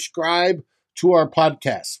to subscribe to our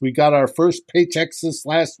podcast. We got our first paychecks this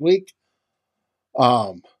last week.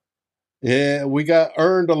 We got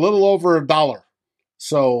earned a little over $1.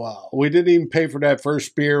 So we didn't even pay for that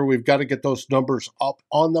first beer. We've got to get those numbers up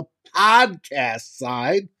on the podcast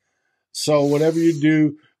side. So whatever you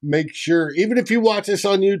do, make sure, even if you watch us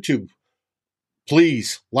on YouTube,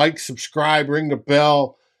 please like, subscribe, ring the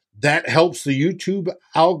bell. That helps the YouTube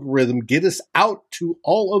algorithm get us out to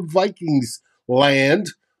all of Vikings land.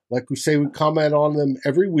 Like we say, we comment on them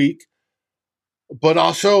every week. But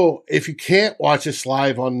also, if you can't watch us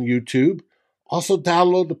live on YouTube, also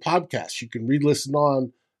download the podcast. You can re-listen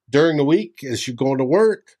on during the week as you're going to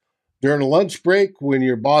work, during a lunch break when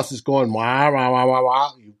your boss is going, wah, wah, wah, wah,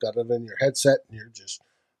 wah. You've got it in your headset and you're just,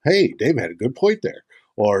 hey, Dave had a good point there.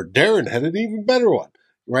 Or Darren had an even better one.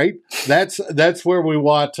 Right? That's where we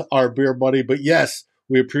want our beer buddy. But yes,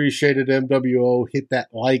 we appreciate it, MWO. Hit that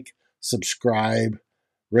like, subscribe,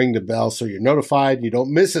 ring the bell so you're notified. You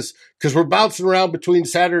don't miss us because we're bouncing around between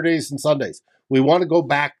Saturdays and Sundays. We want to go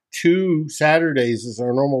back to Saturdays as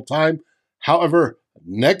our normal time. However,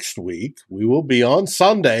 next week we will be on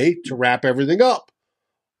Sunday to wrap everything up.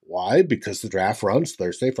 Why? Because the draft runs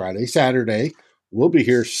Thursday, Friday, Saturday. We'll be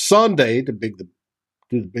here Sunday to do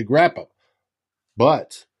the big wrap up.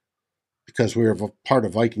 But because we're a part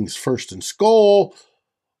of Vikings First and Skol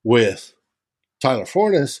with Tyler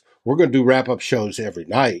Fornes, we're going to do wrap-up shows every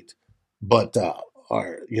night. But,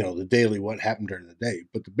 the daily what happened during the day.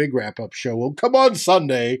 But the big wrap-up show will come on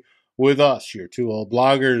Sunday with us, your two old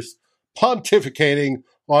bloggers, pontificating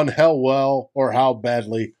on how well or how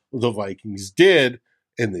badly the Vikings did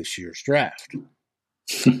in this year's draft.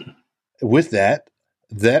 With that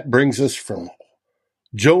brings us from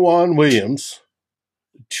Joanne Williams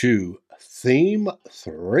to theme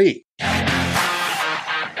 3.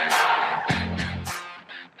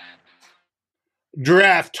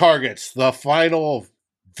 Draft targets, the final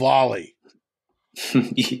volley.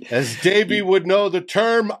 As Davey would know the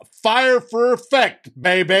term, fire for effect,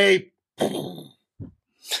 baby.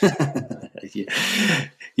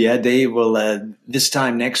 Yeah, Dave. Well, this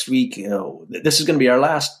time next week, this is going to be our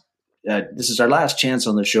last. This is our last chance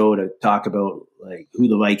on the show to talk about who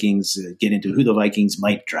the Vikings get into, who the Vikings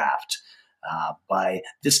might draft. By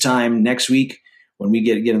this time next week, when we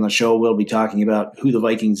get on the show, we'll be talking about who the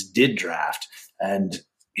Vikings did draft, and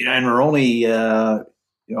we're only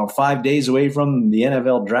 5 days away from the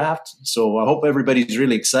NFL draft. So I hope everybody's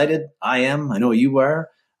really excited. I am. I know you are.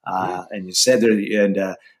 And you said there,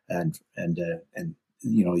 and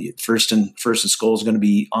First and Skol is going to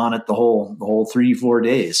be on it the whole 3-4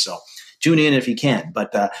 days. So tune in if you can.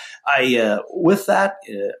 But with that,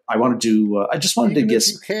 I just wanted to get.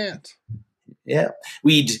 You can't. Yeah,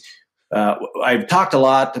 I've talked a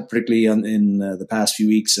lot, particularly in the past few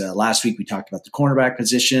weeks. Last week we talked about the cornerback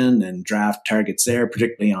position and draft targets there,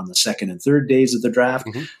 particularly on the second and third days of the draft.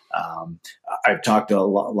 Mm-hmm. I've talked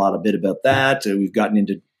a bit about that. We've gotten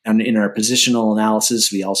into. And in our positional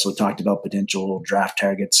analysis, we also talked about potential draft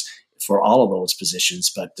targets for all of those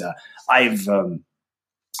positions. But I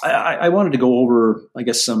wanted to go over, I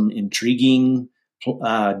guess, some intriguing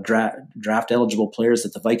draft eligible players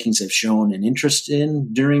that the Vikings have shown an interest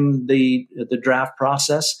in during the draft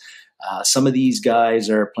process. Some of these guys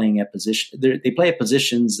are playing at position. They play at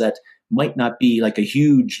positions that might not be look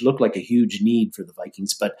like a huge need for the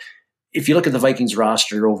Vikings, but if you look at the Vikings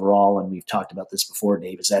roster overall, and we've talked about this before,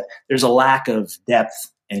 Dave, is that there's a lack of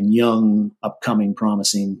depth and young, upcoming,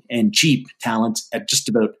 promising, and cheap talent at just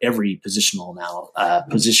about every positional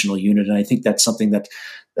unit. And I think that's something that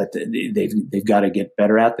they've got to get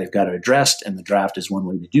better at. They've got to address, and the draft is one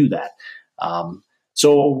way to do that.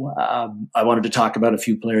 So I wanted to talk about a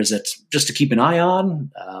few players that just to keep an eye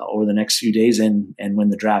on over the next few days and when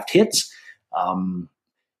the draft hits.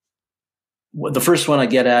 the first one I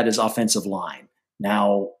get at is offensive line.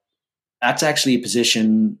 Now, that's actually a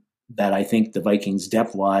position that I think the Vikings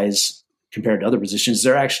depth-wise, compared to other positions,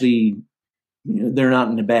 they're actually they're not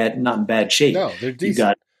in bad shape. No, they're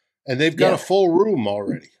decent, and they've got a full room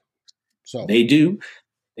already. So they do.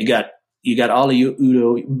 You got Ali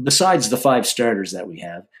Udo. Besides the 5 starters that we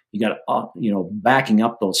have, you got backing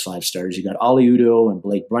up those 5 starters. You got Ali Udo and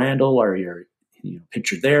Blake Brandel are your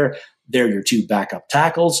pictured there. They're your 2 backup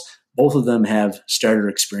tackles. Both of them have starter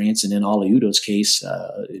experience, and in Ali Udo's case,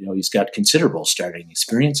 he's got considerable starting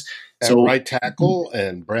experience. At right tackle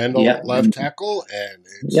and Brandel at left tackle, and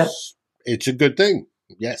it's a good thing.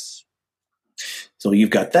 Yes. So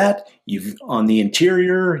you've got that. You've on the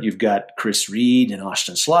interior, you've got Chris Reed and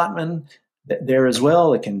Austin Slotman there as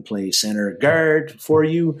well. It can play center guard for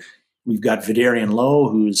you. We've got Vidarian Lowe,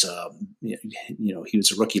 who's he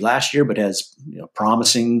was a rookie last year, but has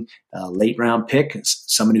promising late round pick,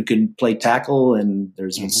 someone who can play tackle. And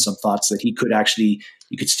there's been some thoughts that you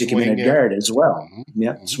could stick swing him in at guard as well.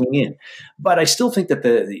 Swing in. But I still think that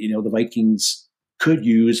the Vikings could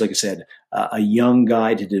use, like I said, a young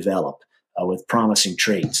guy to develop with promising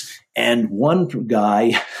traits. And one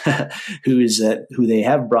guy who they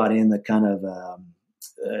have brought in that kind of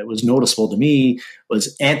was noticeable to me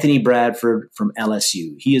was Anthony Bradford from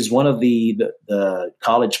LSU. He is one of the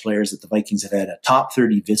college players that the Vikings have had a top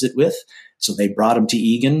 30 visit with. So they brought him to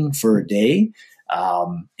Egan for a day.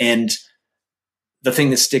 And the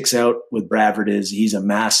thing that sticks out with Bradford is he's a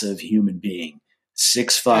massive human being.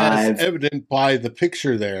 6'5". As evident by the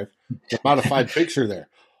picture there, the modified picture there.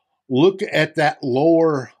 Look at that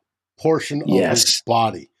lower portion of his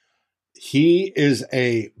body. He is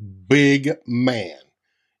a big man.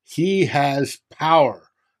 He has power.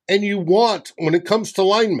 And when it comes to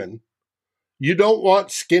linemen, you don't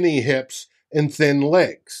want skinny hips and thin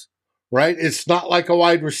legs, right? It's not like a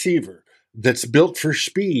wide receiver that's built for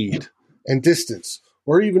speed and distance,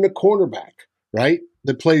 or even a cornerback, right,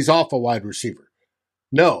 that plays off a wide receiver.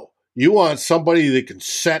 No, you want somebody that can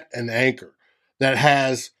set an anchor, that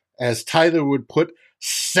has, as Tyler would put,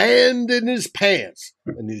 sand in his pants.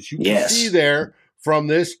 And as you can see there from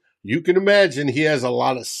this, you can imagine he has a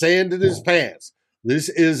lot of sand in his pants. This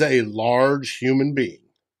is a large human being.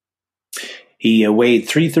 He weighed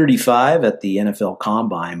 335 at the NFL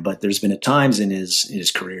Combine, but there's been times in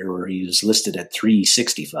his career where he was listed at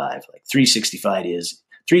 365. Like 335 is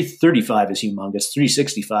 335 is humongous.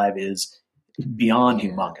 365 is beyond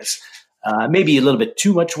humongous. Maybe a little bit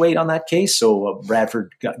too much weight on that case, so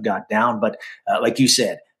Bradford got down. But like you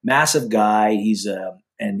said, massive guy. He's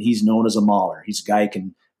known as a mauler. He's a guy who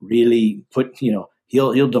can really put,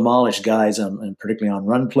 he'll demolish guys and particularly on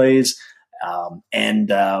run plays.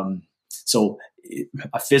 So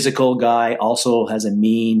a physical guy, also has a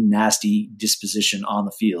mean, nasty disposition on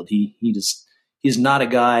the field. He's not a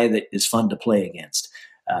guy that is fun to play against.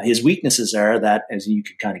 His weaknesses are that, as you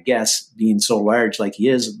could kind of guess, being so large like he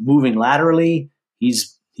is, moving laterally,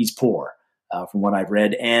 he's poor from what I've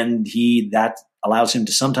read, and that allows him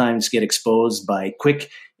to sometimes get exposed by quick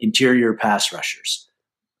interior pass rushers.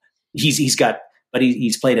 He's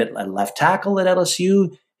played at left tackle at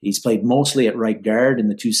LSU. He's played mostly at right guard in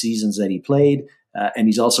the 2 seasons that he played, and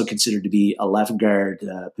he's also considered to be a left guard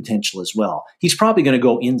potential as well. He's probably going to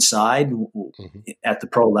go inside at the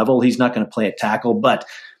pro level. He's not going to play at tackle, but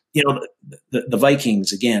the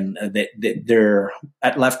Vikings, again, they're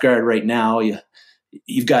at left guard right now.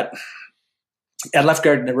 You've got at left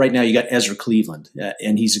guard right now. You got Ezra Cleveland,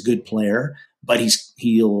 and he's a good player, but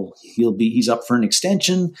he's up for an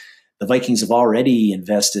extension. The Vikings have already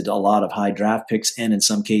invested a lot of high draft picks and in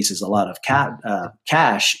some cases a lot of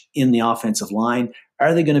cash in the offensive line.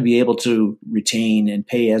 Are they going to be able to retain and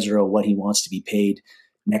pay Ezra what he wants to be paid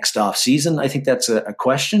next off season? I think that's a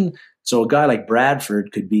question. So a guy like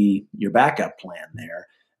Bradford could be your backup plan there.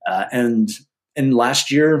 And last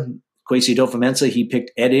year, Kwesi Adofo-Mensah, he picked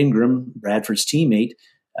Ed Ingram, Bradford's teammate,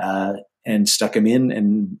 and stuck him in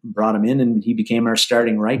and brought him in, and he became our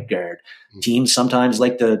starting right guard. Teams sometimes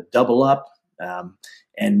like to double up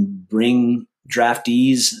and bring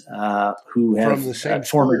draftees who have from the same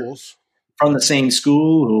from the same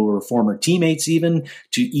school, who are former teammates even,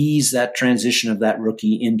 to ease that transition of that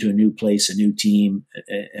rookie into a new place, a new team,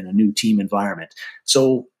 and a new team environment.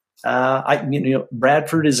 So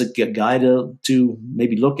Bradford is a guy to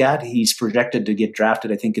maybe look at. He's projected to get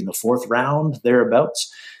drafted, I think, in the 4th round,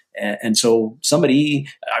 thereabouts. And so somebody,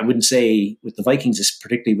 I wouldn't say with the Vikings,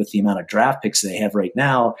 particularly with the amount of draft picks they have right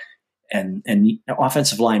now, and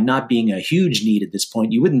offensive line not being a huge need at this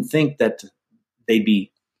point, you wouldn't think that they'd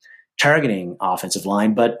be targeting offensive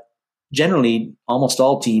line. But generally almost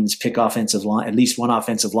all teams pick offensive line, at least one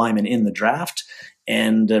offensive lineman in the draft.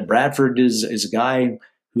 And Bradford is a guy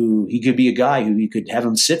who he could be a guy who you could have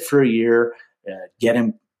him sit for a year, get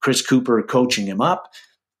him Chris Cooper coaching him up,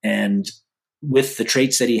 and with the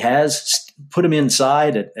traits that he has, put him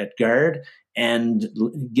inside at guard and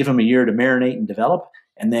give him a year to marinate and develop.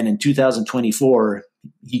 And then in 2024,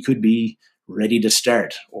 he could be ready to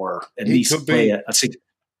start, or at least play a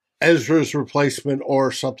Ezra's replacement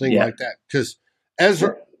or something like that. Because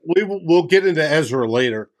Ezra, we'll get into Ezra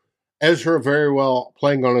later. Ezra very well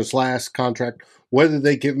playing on his last contract. Whether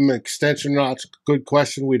they give him an extension or not, it's a good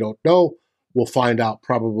question. We don't know. We'll find out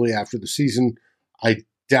probably after the season. I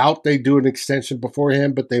doubt they do an extension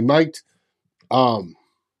beforehand, but they might.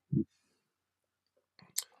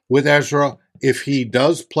 With Ezra, if he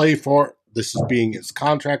does play for, this is being his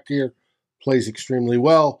contract year, plays extremely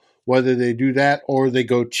well. Whether they do that or they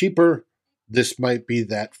go cheaper, this might be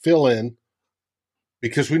that fill-in.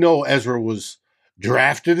 Because we know Ezra was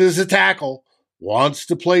drafted as a tackle, wants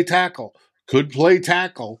to play tackle, could play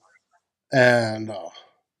tackle, and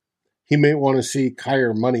he may want to see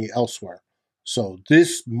higher money elsewhere. So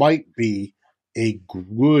this might be a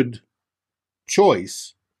good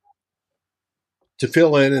choice to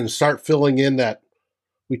fill in and start filling in that.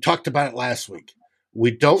 We talked about it last week.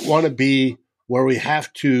 We don't want to be where we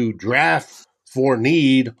have to draft for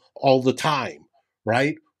need all the time,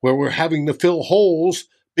 right? Where we're having to fill holes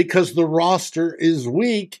because the roster is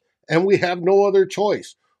weak and we have no other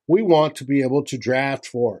choice. We want to be able to draft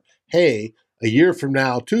for, hey, a year from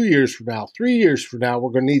now, 2 years from now, 3 years from now,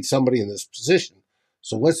 we're going to need somebody in this position.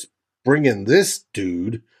 So let's bring in this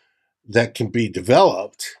dude that can be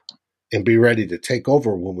developed and be ready to take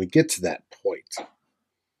over when we get to that point.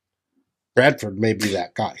 Bradford may be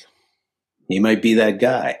that guy. He might be that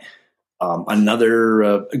guy.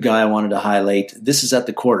 Another guy I wanted to highlight, this is at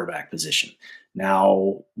the quarterback position.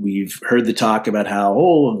 Now, we've heard the talk about how,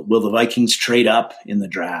 will the Vikings trade up in the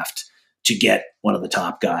draft to get one of the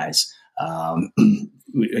top guys?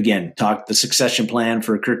 Again, the succession plan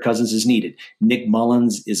for Kirk Cousins is needed. Nick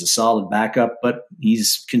Mullins is a solid backup, but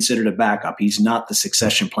he's considered a backup. He's not the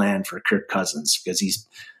succession plan for Kirk Cousins because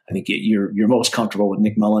I think you're most comfortable with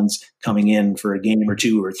Nick Mullins coming in for a game or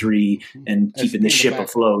 2 or 3 and keeping the ship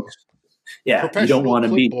afloat. Yeah, you don't want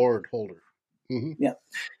to be board holder. Mm-hmm. Yeah,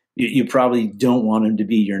 you probably don't want him to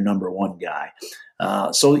be your number one guy.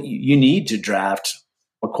 So you need to draft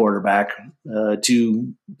a quarterback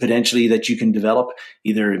to potentially that you can develop.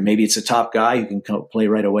 Either maybe it's a top guy who can play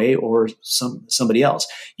right away, or somebody else.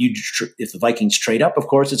 If the Vikings trade up, of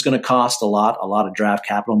course, it's going to cost a lot. A lot of draft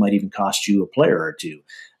capital might even cost you a player or two.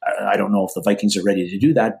 I don't know if the Vikings are ready to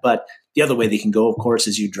do that, but the other way they can go, of course,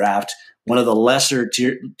 is you draft one of the lesser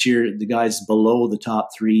tier, the guys below the top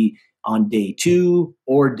 3 on day 2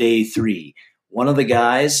 or day 3. One of the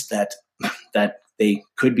guys that they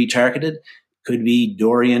could be targeted could be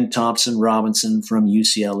Dorian Thompson-Robinson from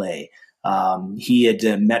UCLA. He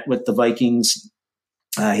had met with the Vikings.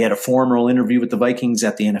 He had a formal interview with the Vikings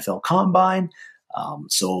at the NFL Combine.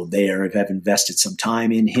 So they have invested some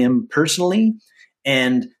time in him personally.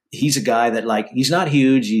 And he's a guy that, he's not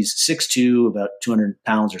huge. He's 6'2", about 200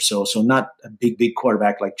 pounds or so. So not a big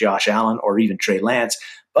quarterback like Josh Allen or even Trey Lance.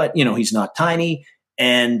 But, he's not tiny.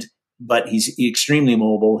 But he's extremely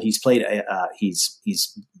mobile. He's played. He's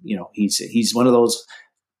one of those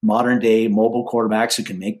modern day mobile quarterbacks who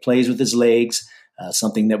can make plays with his legs.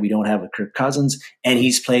 Something that we don't have with Kirk Cousins. And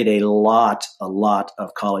he's played a lot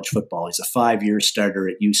of college football. He's a 5-year starter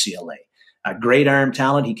at UCLA. A great arm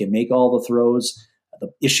talent. He can make all the throws.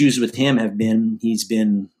 The issues with him have been he's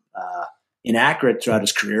been inaccurate throughout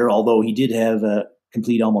his career. Although he did have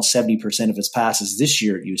complete almost 70% of his passes this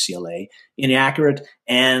year at UCLA. Inaccurate,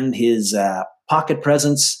 and his pocket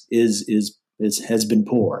presence has been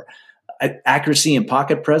poor. Accuracy and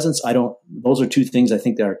pocket presence, those are two things I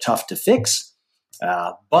think that are tough to fix.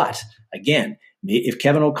 But again, if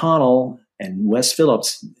Kevin O'Connell and Wes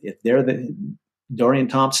Phillips, if they're Dorian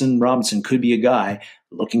Thompson-Robinson could be a guy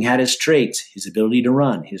looking at his traits, his ability to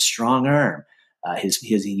run, his strong arm,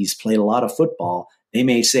 he's played a lot of football. They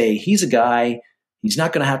may say he's a guy. He's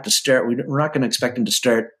not going to have to start. We're not going to expect him to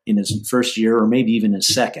start in his first year or maybe even his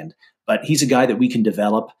second. But he's a guy that we can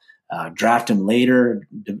develop, draft him later,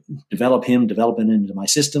 develop him into my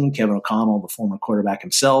system. Kevin O'Connell, the former quarterback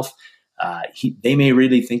himself, they may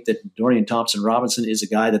really think that Dorian Thompson-Robinson is a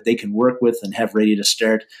guy that they can work with and have ready to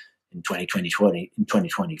start in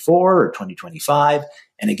 2024 or 2025.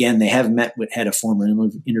 And again, they have had a former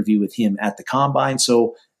interview with him at the Combine.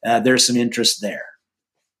 So there's some interest there.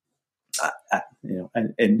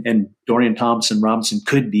 And Dorian Thompson-Robinson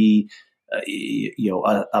could be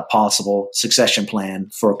a possible succession plan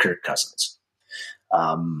for Kirk Cousins.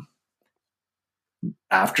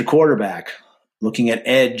 After quarterback, looking at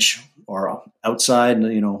edge or outside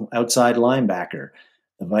linebacker,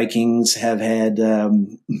 the Vikings have had a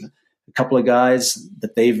couple of guys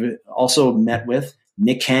that they've also met with.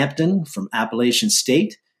 Nick Hampton from Appalachian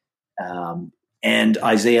State, and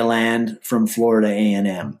Isaiah Land from Florida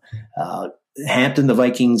A&M. Hampton, the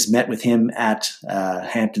Vikings met with him at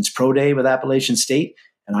Hampton's Pro Day with Appalachian State,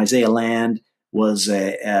 and Isaiah Land was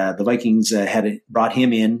the Vikings had brought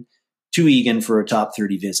him in to Egan for a top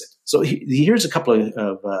 30 visit. So here's a couple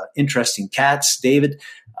of interesting cats, David.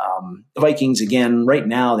 The Vikings, again, right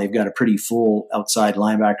now they've got a pretty full outside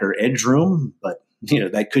linebacker edge room, but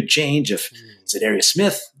that could change if Zadarius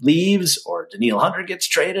Smith leaves or Daniil Hunter gets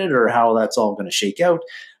traded, or how that's all going to shake out.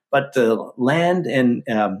 But Land and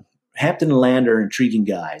Hampton and Land are intriguing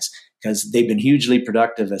guys because they've been hugely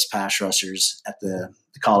productive as pass rushers at the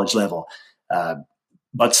college level.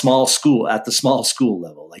 But at the small school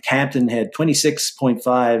level. Like Hampton had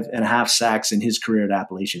 26.5 and a half sacks in his career at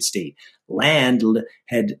Appalachian State. In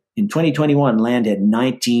 2021, Land had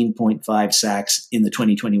 19.5 sacks in the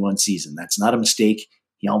 2021 season. That's not a mistake.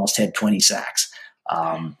 He almost had 20 sacks.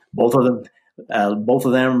 Both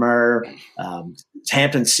of them are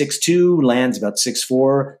Hampton's 6'2", Land's about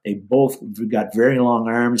 6'4". They both got very long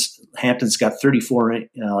arms. Hampton's got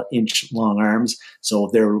 34-inch long arms,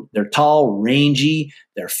 so they're tall, rangy,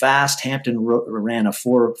 they're fast. Hampton ran a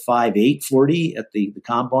 4.58 40 at the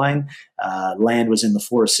combine. Land was in the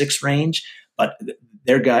 4.6 range, but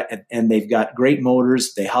they've got great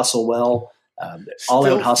motors. They hustle well.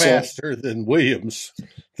 All-out hustle. Faster than Williams,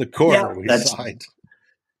 the corner we signed.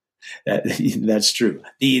 That's true.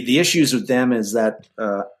 The issues with them is that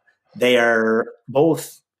they are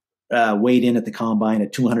both weighed in at the combine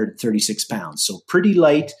at 236 pounds. So pretty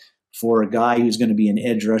light for a guy who's going to be an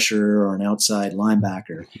edge rusher or an outside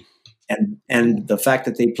linebacker. And the fact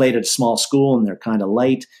that they played at a small school and they're kind of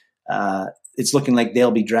light, it's looking like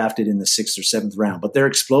they'll be drafted in the 6th or 7th round. But they're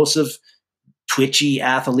explosive, twitchy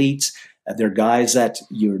athletes. They're guys that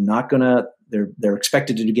you're not going to – they're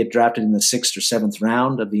expected to get drafted in the 6th or 7th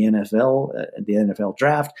round of the NFL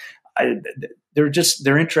draft.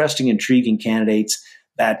 They're interesting, intriguing candidates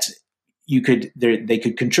that they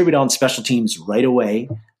could contribute on special teams right away.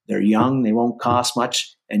 They're young, they won't cost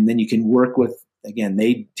much, and then you can work with. Again,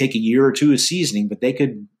 they take a year or two of seasoning, but they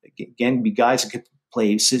could again be guys that could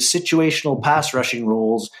play situational pass rushing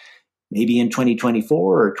roles, maybe in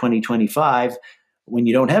 2024 or 2025. When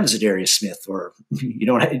you don't have Zadarius Smith or you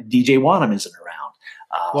don't have DJ Wanham isn't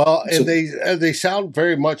around. They sound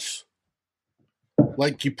very much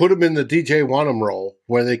like you put them in the DJ Wanham role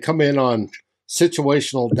where they come in on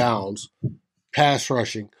situational downs, pass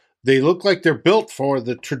rushing. They look like they're built for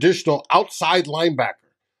the traditional outside linebacker,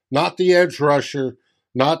 not the edge rusher,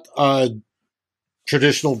 not a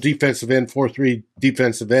traditional defensive end, 4-3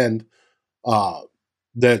 defensive end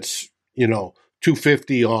that's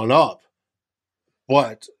 250 on up.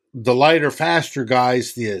 But the lighter, faster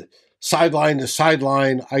guys, the sideline to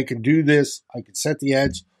sideline, I can do this. I can set the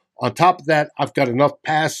edge. On top of that, I've got enough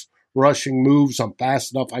pass rushing moves. I'm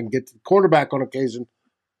fast enough. I can get to the quarterback on occasion.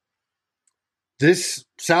 This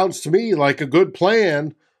sounds to me like a good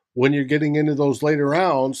plan when you're getting into those later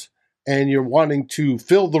rounds and you're wanting to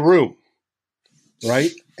fill the room,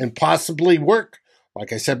 right? And possibly work,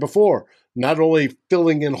 like I said before, not only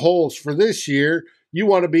filling in holes for this year, you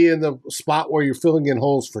want to be in the spot where you're filling in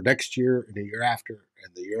holes for next year and the year after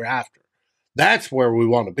and the year after. That's where we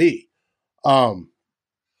want to be.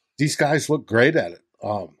 These guys look great at it.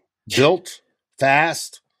 Built,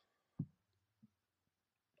 fast.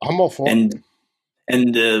 I'm all for it.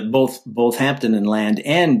 And both Hampton and Land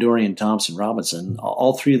and Dorian Thompson-Robinson,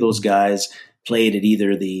 all three of those guys played at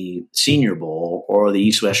either the Senior Bowl or the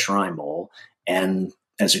East-West Shrine Bowl. And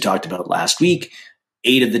as we talked about last week,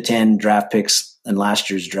 8 of the 10 draft picks in last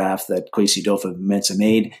year's draft that Kwesi Adofo-Mensah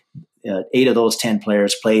made, 8 of those 10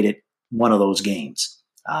 players played at one of those games.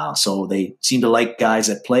 So they seem to like guys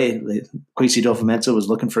that play. Kwesi Adofo-Mensah was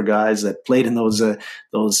looking for guys that played in those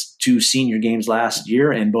 2 senior games last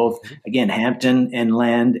year, and both, again, Hampton and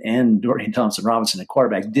Land and Dorian Thompson-Robinson at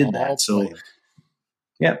quarterback did that. So,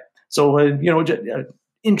 yeah. So,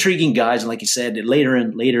 intriguing guys, and like you said, later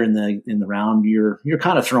in the round, you're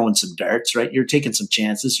kind of throwing some darts, right? You're taking some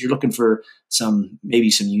chances. You're looking for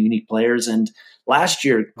maybe some unique players. And last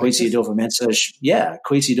year, Kwesi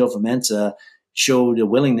Adofo-Mensah showed a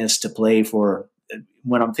willingness to play for.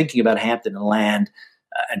 When I'm thinking about Hampton and Land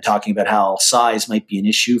and talking about how size might be an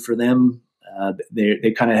issue for them,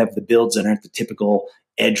 they kind of have the builds that aren't the typical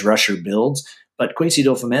edge rusher builds. But Kwesi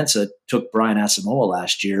Adofo-Mensah took Brian Asamoah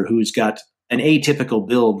last year, who's got an atypical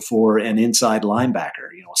build for an inside linebacker.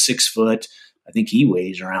 6 foot. I think he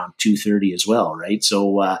weighs around 230 as well, right?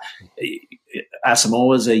 So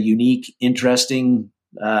Asamoah is a unique, interesting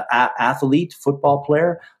athlete, football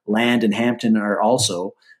player. Land and Hampton are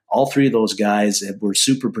also. All three of those guys were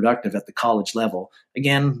super productive at the college level.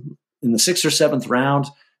 Again, in the 6th or 7th round,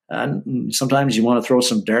 sometimes you want to throw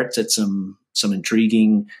some darts at some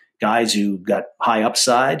intriguing guys who got high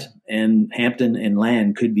upside, and Hampton and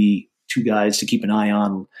Land could be 2 guys to keep an eye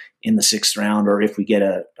on in the 6th round, or if we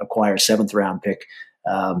acquire 7th round pick.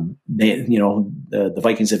 The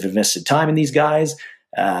Vikings have invested time in these guys.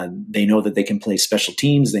 They know that they can play special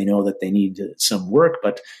teams. They know that they need some work,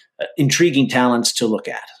 but intriguing talents to look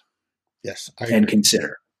at. Yes, and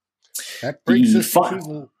consider. That brings us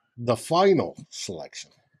to the final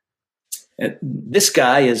selection. This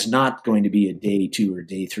guy is not going to be a day 2 or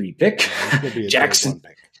day 3 pick. Jackson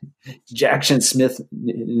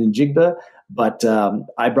Smith-Njigba, but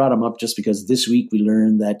I brought him up just because this week we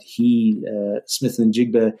learned that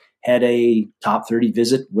Smith-Njigba had a top 30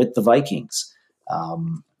 visit with the Vikings.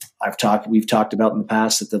 We've talked about in the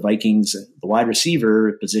past that the Vikings, the wide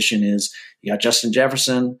receiver position is, you got Justin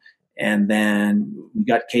Jefferson, and then we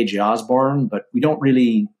got KJ Osborne, but we don't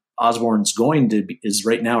really. Osborne's is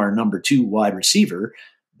right now our number 2 wide receiver,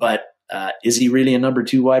 but is he really a number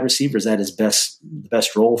 2 wide receiver? Is that the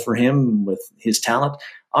best role for him with his talent?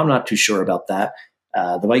 I'm not too sure about that.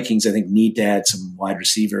 The Vikings, I think, need to add some wide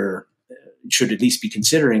receiver. Should at least be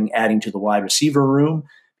considering adding to the wide receiver room,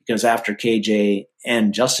 because after KJ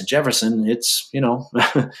and Justin Jefferson, it's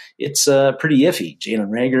it's pretty iffy. Jalen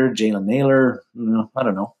Reagor, Jalen Naylor, I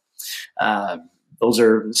don't know. Those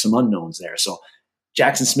are some unknowns there. So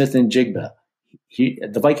Jackson Smith-Njigba.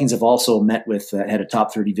 The Vikings have also had a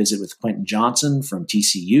top 30 visit with Quentin Johnson from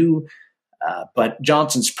TCU. But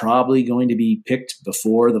Johnson's probably going to be picked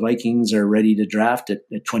before the Vikings are ready to draft at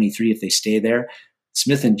 23 if they stay there.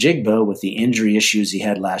 Smith-Njigba, with the injury issues he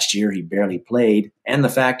had last year, he barely played, and the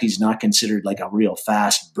fact he's not considered like a real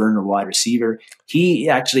fast burner wide receiver, he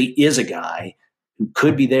actually is a guy who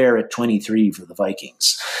could be there at 23 for the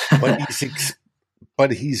Vikings.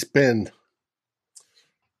 But he's been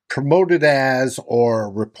promoted as,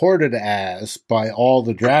 or reported as, by all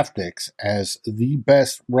the draftniks as the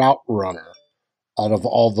best route runner out of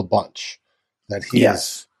all the bunch. That he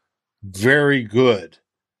is very good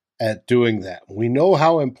at doing that. We know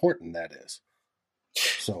how important that is.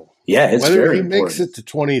 So it's whether he very makes important. it to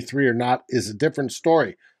 23 or not is a different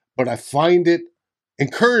story. But I find it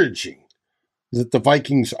encouraging that the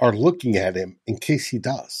Vikings are looking at him in case he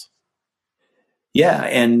does. Yeah,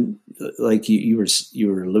 and like you were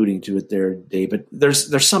alluding to it there, Dave, but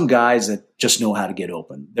there's some guys that just know how to get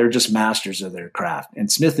open. They're just masters of their craft.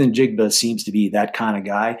 And Smith-Njigba seems to be that kind of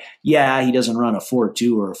guy. Yeah, he doesn't run a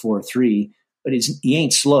 4.2 or a 4.3, but he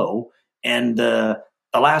ain't slow. And the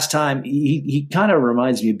last time, he kind of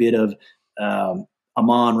reminds me a bit of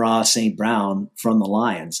Amon-Ra St. Brown from the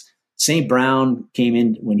Lions. St. Brown came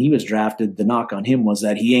in when he was drafted. The knock on him was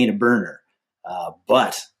that he ain't a burner.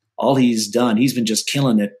 But all he's done, he's been just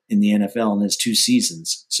killing it in the NFL in his 2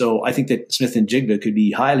 seasons. So I think that Smith-Njigba could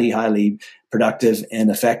be highly, highly productive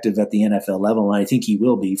and effective at the NFL level, and I think he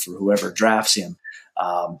will be for whoever drafts him.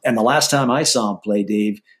 And the last time I saw him play,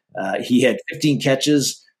 Dave, he had 15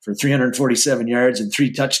 catches for 347 yards and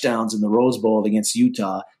 3 touchdowns in the Rose Bowl against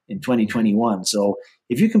Utah in 2021. So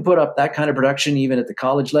if you can put up that kind of production even at the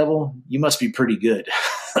college level, you must be pretty good.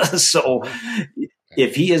 So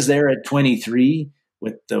if he is there at 23,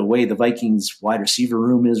 with the way the Vikings wide receiver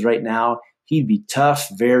room is right now, he'd be tough,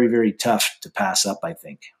 very, very tough to pass up, I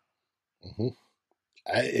think. Mm-hmm.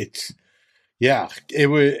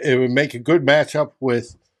 It would make a good matchup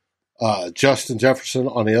with Justin Jefferson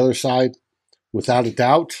on the other side, without a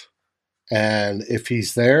doubt. And if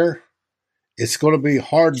he's there, it's going to be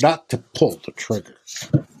hard not to pull the trigger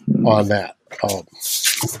on that.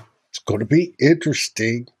 It's going to be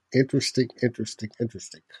interesting.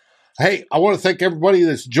 Hey, I want to thank everybody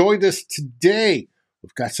that's joined us today.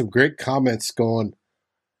 We've got some great comments going,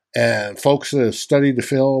 and folks that have studied the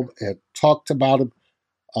film and talked about it.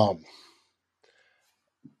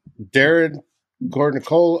 Darren, Gordon,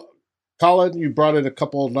 Colin, you brought in a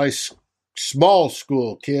couple of nice small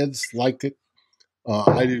school kids. Liked it.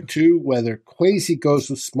 I do too. Whether Kwesi goes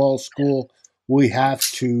with small school, we have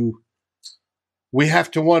to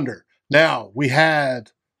wonder. Now, we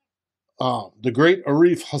had the great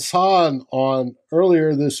Arif Hassan on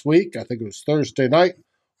earlier this week. I think it was Thursday night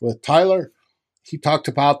with Tyler. He talked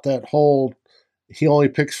about that whole, he only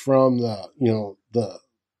picks from the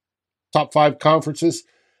top 5 conferences.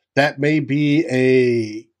 that may be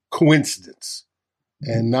a coincidence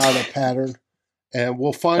and not a pattern. And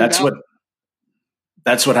we'll find out.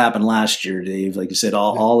 That's what happened last year, Dave. Like you said,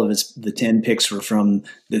 all of the 10 picks were from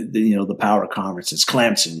the power conferences: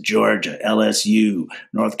 Clemson, Georgia, LSU,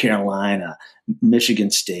 North Carolina, Michigan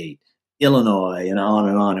State, Illinois, and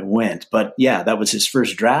on it went. But yeah, that was his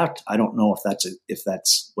first draft. I don't know if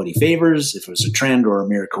that's what he favors, if it was a trend or a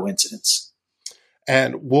mere coincidence.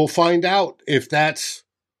 And we'll find out if that's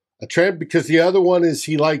a trend, because the other one is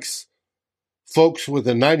he likes folks with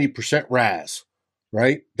a 90% RAS,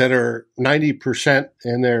 right? That are 90%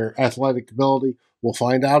 in their athletic ability. We'll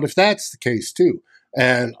find out if that's the case too.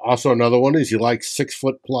 And also another one is he likes 6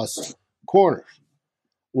 foot plus corners.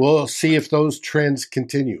 We'll see if those trends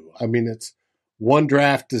continue. I mean, it's one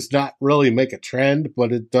draft does not really make a trend,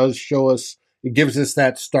 but it does show us, it gives us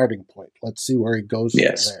that starting point. Let's see where he goes from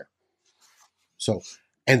there. So,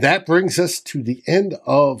 and that brings us to the end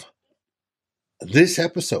of this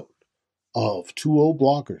episode of 2-0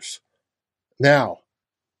 Bloggers. Now,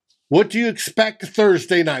 what do you expect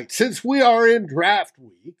Thursday night? Since we are in draft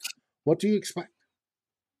week, what do you expect?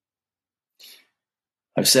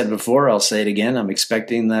 I've said it before, I'll say it again. I'm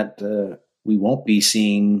expecting that we won't be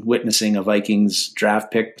witnessing a Vikings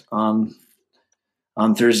draft pick on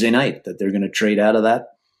Thursday night, that they're going to trade out of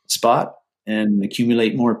that spot and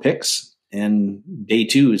accumulate more picks. And day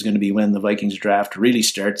 2 is going to be when the Vikings draft really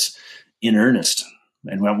starts in earnest,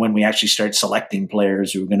 and when we actually start selecting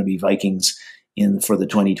players who are going to be Vikings for the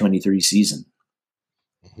 2023 season.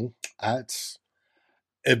 Mm-hmm.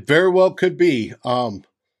 It very well could be.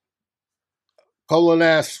 Colin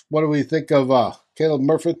asks, what do we think of Caleb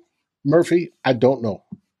Murphy? I don't know.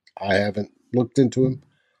 I haven't looked into him.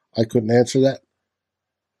 I couldn't answer that.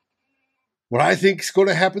 What I think is going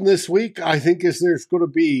to happen this week, I think is there's going to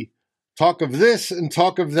be talk of this and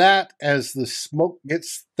talk of that as the smoke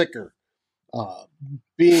gets thicker.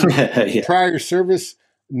 Being prior service,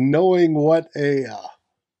 knowing what a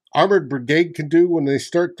armored brigade can do when they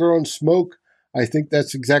start throwing smoke, I think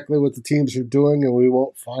that's exactly what the teams are doing, and we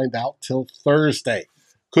won't find out till Thursday.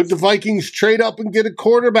 Could the Vikings trade up and get a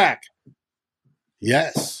quarterback?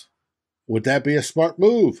 Yes. Would that be a smart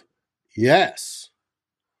move? Yes.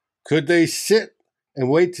 Could they sit and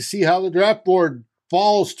wait to see how the draft board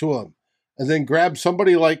falls to them and then grab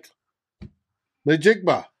somebody like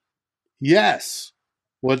Najigba? Yes.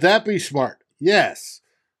 Would that be smart? Yes.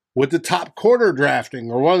 Would the top corner drafting,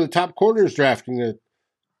 or one of the top corners drafting at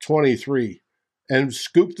 23, and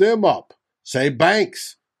scoop them up, say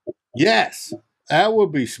Banks? Yes, that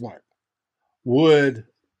would be smart. Would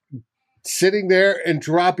sitting there and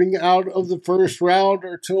dropping out of the first round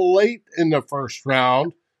or till late in the first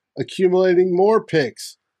round, accumulating more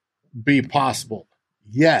picks, be possible?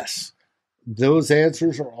 Yes. Those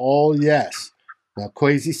answers are all yes. Now,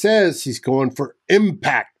 Kwesi says he's going for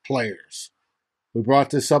impact players. We brought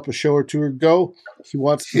this up a show or two ago. He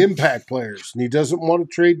wants impact players, and he doesn't want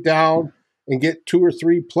to trade down and get 2 or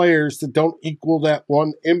 3 players that don't equal that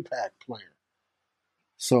one impact player.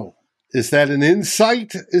 So, is that an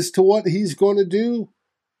insight as to what he's going to do?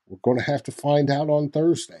 We're going to have to find out on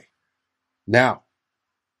Thursday. Now,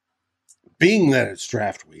 being that it's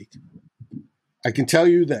draft week, I can tell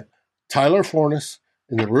you that Tyler Fornes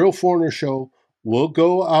and the Real Forner Show will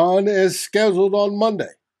go on as scheduled on Monday.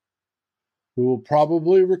 We will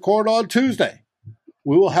probably record on Tuesday.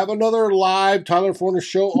 We will have another live Tyler Forner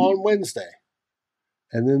show on Wednesday.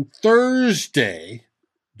 And then Thursday,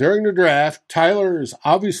 during the draft, Tyler is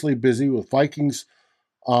obviously busy with Vikings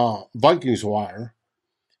Wire.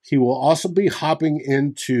 He will also be hopping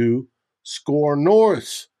into Score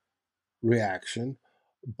North's reaction,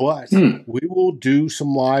 but we will do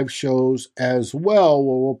some live shows as well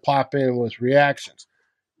where we'll pop in with reactions.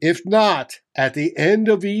 If not, at the end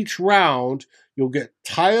of each round, you'll get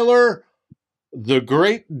Tyler, the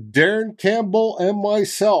great Darren Campbell, and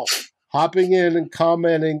myself hopping in and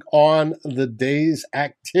commenting on the day's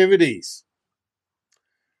activities.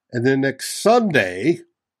 And then next Sunday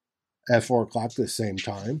at 4 o'clock, the same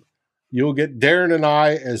time, you'll get Darren and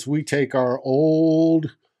I as we take our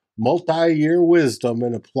old multi-year wisdom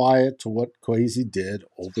and apply it to what Kwesi did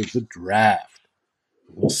over the draft.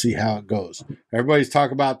 We'll see how it goes. Everybody's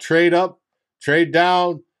talking about trade up, trade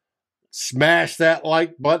down, smash that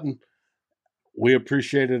like button. We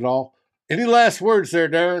appreciate it all. Any last words there,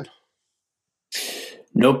 Darren?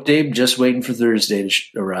 Nope, Dave. Just waiting for Thursday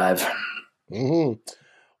to arrive. Mm-hmm.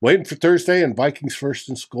 Waiting for Thursday, and Vikings First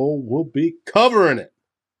and Skol will be covering it.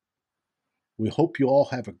 We hope you all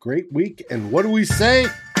have a great week. And what do we say?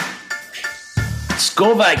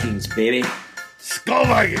 Skol Vikings, baby. Skol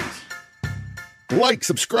Vikings. Like,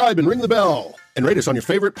 subscribe, and ring the bell. and rate us on your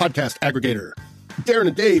favorite podcast aggregator. Darren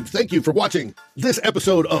and Dave, thank you for watching this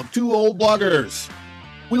episode of Two Old Bloggers.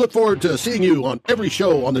 We look forward to seeing you on every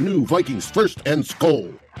show on the new Vikings First and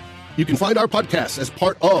Skol. You can find our podcast as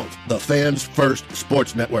part of the Fans First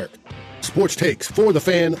Sports Network. Sports takes for the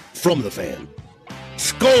fan, from the fan.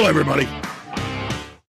 Skol, everybody!